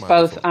think it's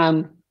both.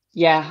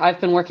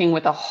 I've been working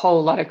with a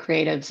whole lot of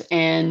creatives,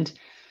 and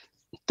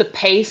the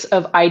pace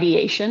of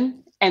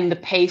ideation and the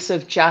pace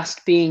of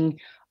just being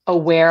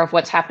aware of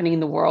what's happening in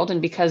the world.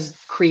 And because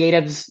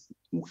creatives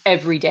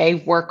every day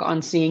work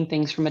on seeing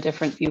things from a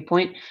different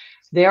viewpoint,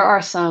 there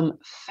are some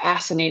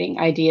fascinating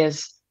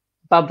ideas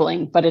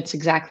bubbling, but it's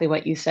exactly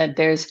what you said.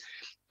 There's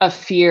of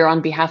fear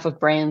on behalf of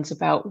brands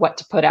about what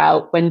to put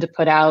out, when to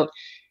put out,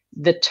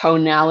 the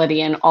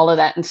tonality and all of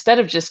that, instead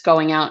of just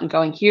going out and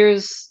going,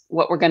 here's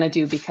what we're going to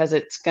do because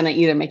it's going to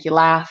either make you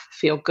laugh,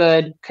 feel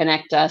good,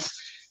 connect us.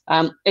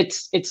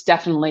 It's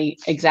definitely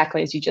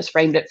exactly as you just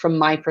framed it from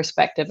my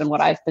perspective and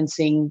what I've been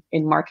seeing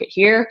in market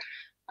here.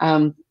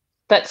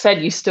 That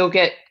said, you still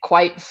get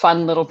quite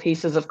fun little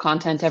pieces of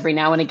content every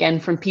now and again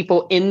from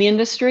people in the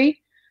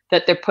industry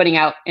that they're putting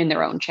out in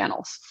their own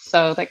channels.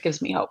 So that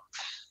gives me hope.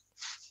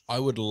 I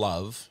would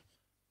love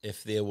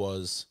if there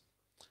was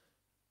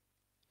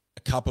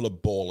a couple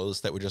of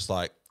ballers that were just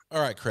like,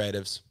 all right,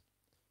 creatives,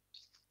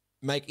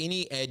 make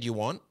any ad you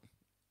want,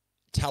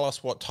 tell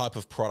us what type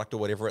of product or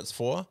whatever it's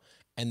for,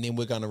 and then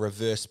we're going to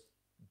reverse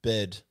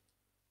bid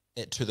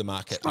it to the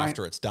market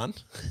after it's done.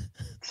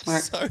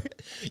 So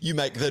you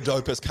make the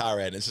dopest car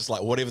ad. It's just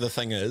like whatever the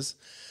thing is.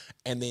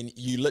 And then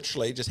you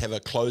literally just have a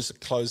closed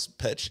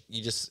pitch.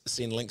 You just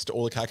send links to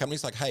all the car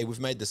companies like, hey, we've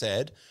made this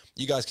ad.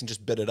 You guys can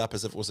just bid it up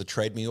as if it was a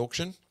Trade Me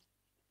auction.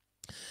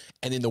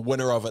 And then the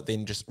winner of it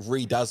then just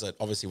redoes it,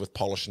 obviously with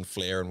polish and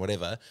flair and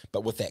whatever,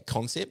 but with that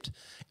concept.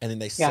 And then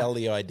they sell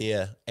the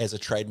idea as a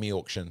Trade Me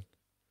auction.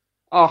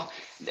 Oh,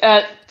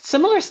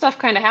 similar stuff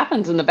kind of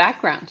happens in the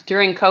background.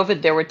 During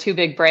COVID, there were two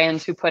big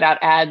brands who put out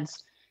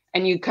ads,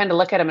 and you kind of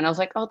look at them and I was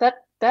like, oh, that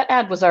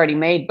ad was already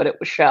made, but it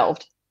was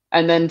shelved.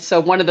 And then so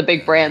one of the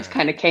big brands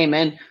kind of came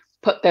in,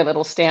 put their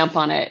little stamp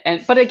on it.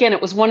 But again,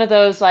 it was one of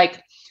those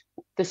like,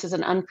 this is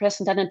an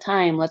unprecedented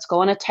time. Let's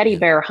go on a teddy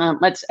bear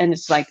hunt. And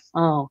it's like,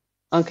 oh,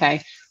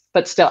 okay.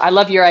 But still, I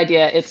love your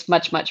idea. It's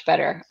much, much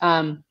better.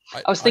 I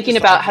was thinking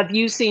about, have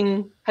you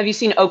seen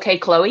OK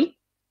Chloe?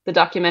 The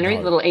documentary,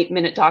 little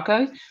 8-minute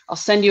doco. I'll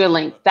send you a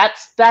link.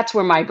 That's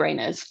where my brain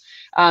is.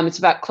 It's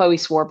about Chloe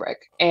Swarbrick,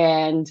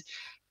 and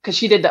because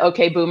she did the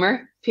OK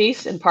Boomer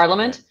piece in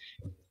Parliament,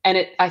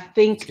 and I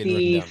think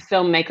the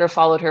filmmaker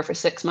followed her for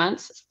 6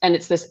 months, and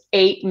it's this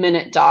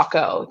 8-minute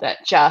doco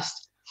that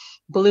just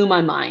blew my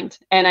mind.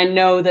 And I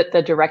know that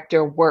the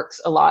director works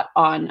a lot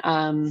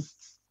on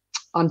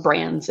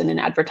brands and in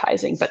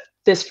advertising, but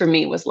this for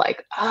me was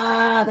like,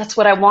 that's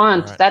what I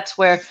want. Right. That's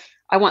where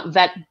I want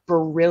that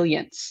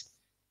brilliance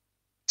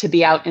to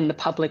be out in the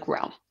public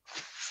realm.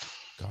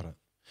 Got it.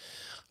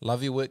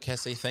 Love your work,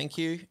 Cassie. Thank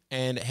you.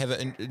 And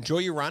enjoy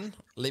your run.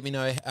 Let me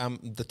know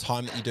the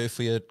time that you do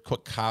for your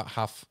quick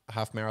half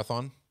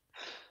marathon.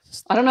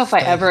 I don't know if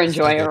I ever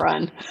enjoy a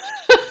run.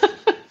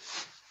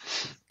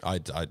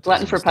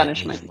 Glutton for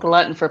punishment.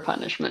 Glutton for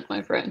punishment,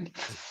 my friend.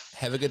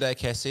 Have a good day,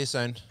 Cassie. See you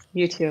soon.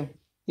 You too.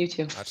 You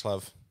too. Much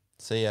love.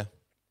 See ya.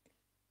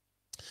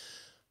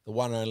 The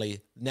one and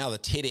only, now the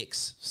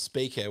TEDx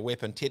speaker,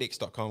 weapon,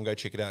 TEDx.com. Go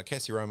check it out.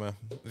 Cassie Roma,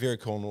 very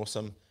cool and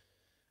awesome.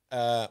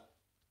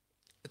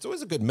 It's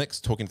always a good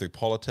mix, talking through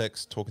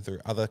politics, talking through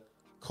other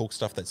cool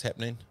stuff that's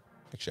happening.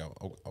 Actually,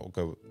 I'll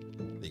go,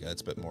 there you go.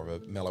 It's a bit more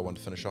of a mellow one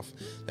to finish off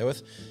there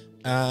with.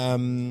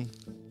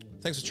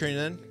 Thanks for tuning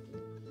in.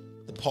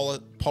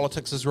 The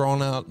politics is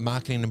rolling out,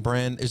 marketing and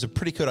brand. It was a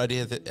pretty good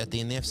idea that at the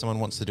end there, if someone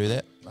wants to do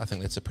that, I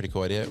think that's a pretty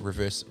cool idea.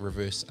 Reverse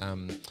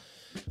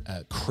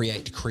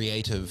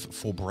creative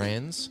for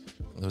brands.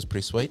 That was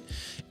pretty sweet.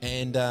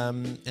 And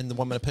the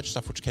 1 minute pitch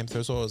stuff which came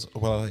through as well as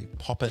a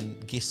pop-in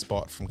guest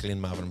spot from Glenn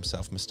Marvin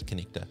himself, Mr.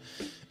 Connector.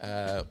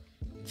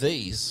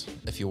 These,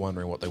 if you're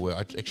wondering what they were,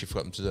 I actually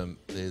forgot to do them.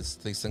 There's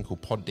these thing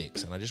called pod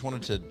decks, and I just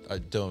wanted to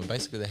do them.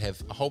 Basically, they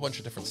have a whole bunch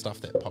of different stuff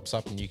that pops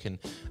up, and you can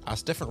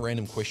ask different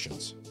random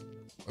questions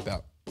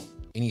about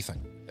anything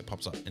that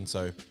pops up. And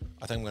so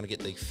I think I'm going to get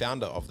the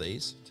founder of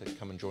these to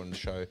come and join the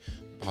show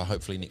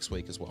hopefully next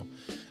week as well.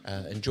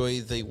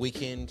 Enjoy the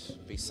weekend.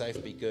 Be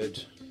safe, be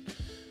good.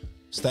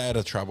 Stay out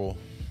of trouble,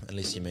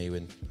 unless you're me,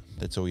 when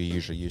that's all you're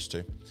usually used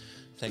to.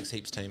 Thanks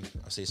heaps, team.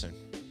 I'll see you soon.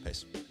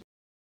 Peace.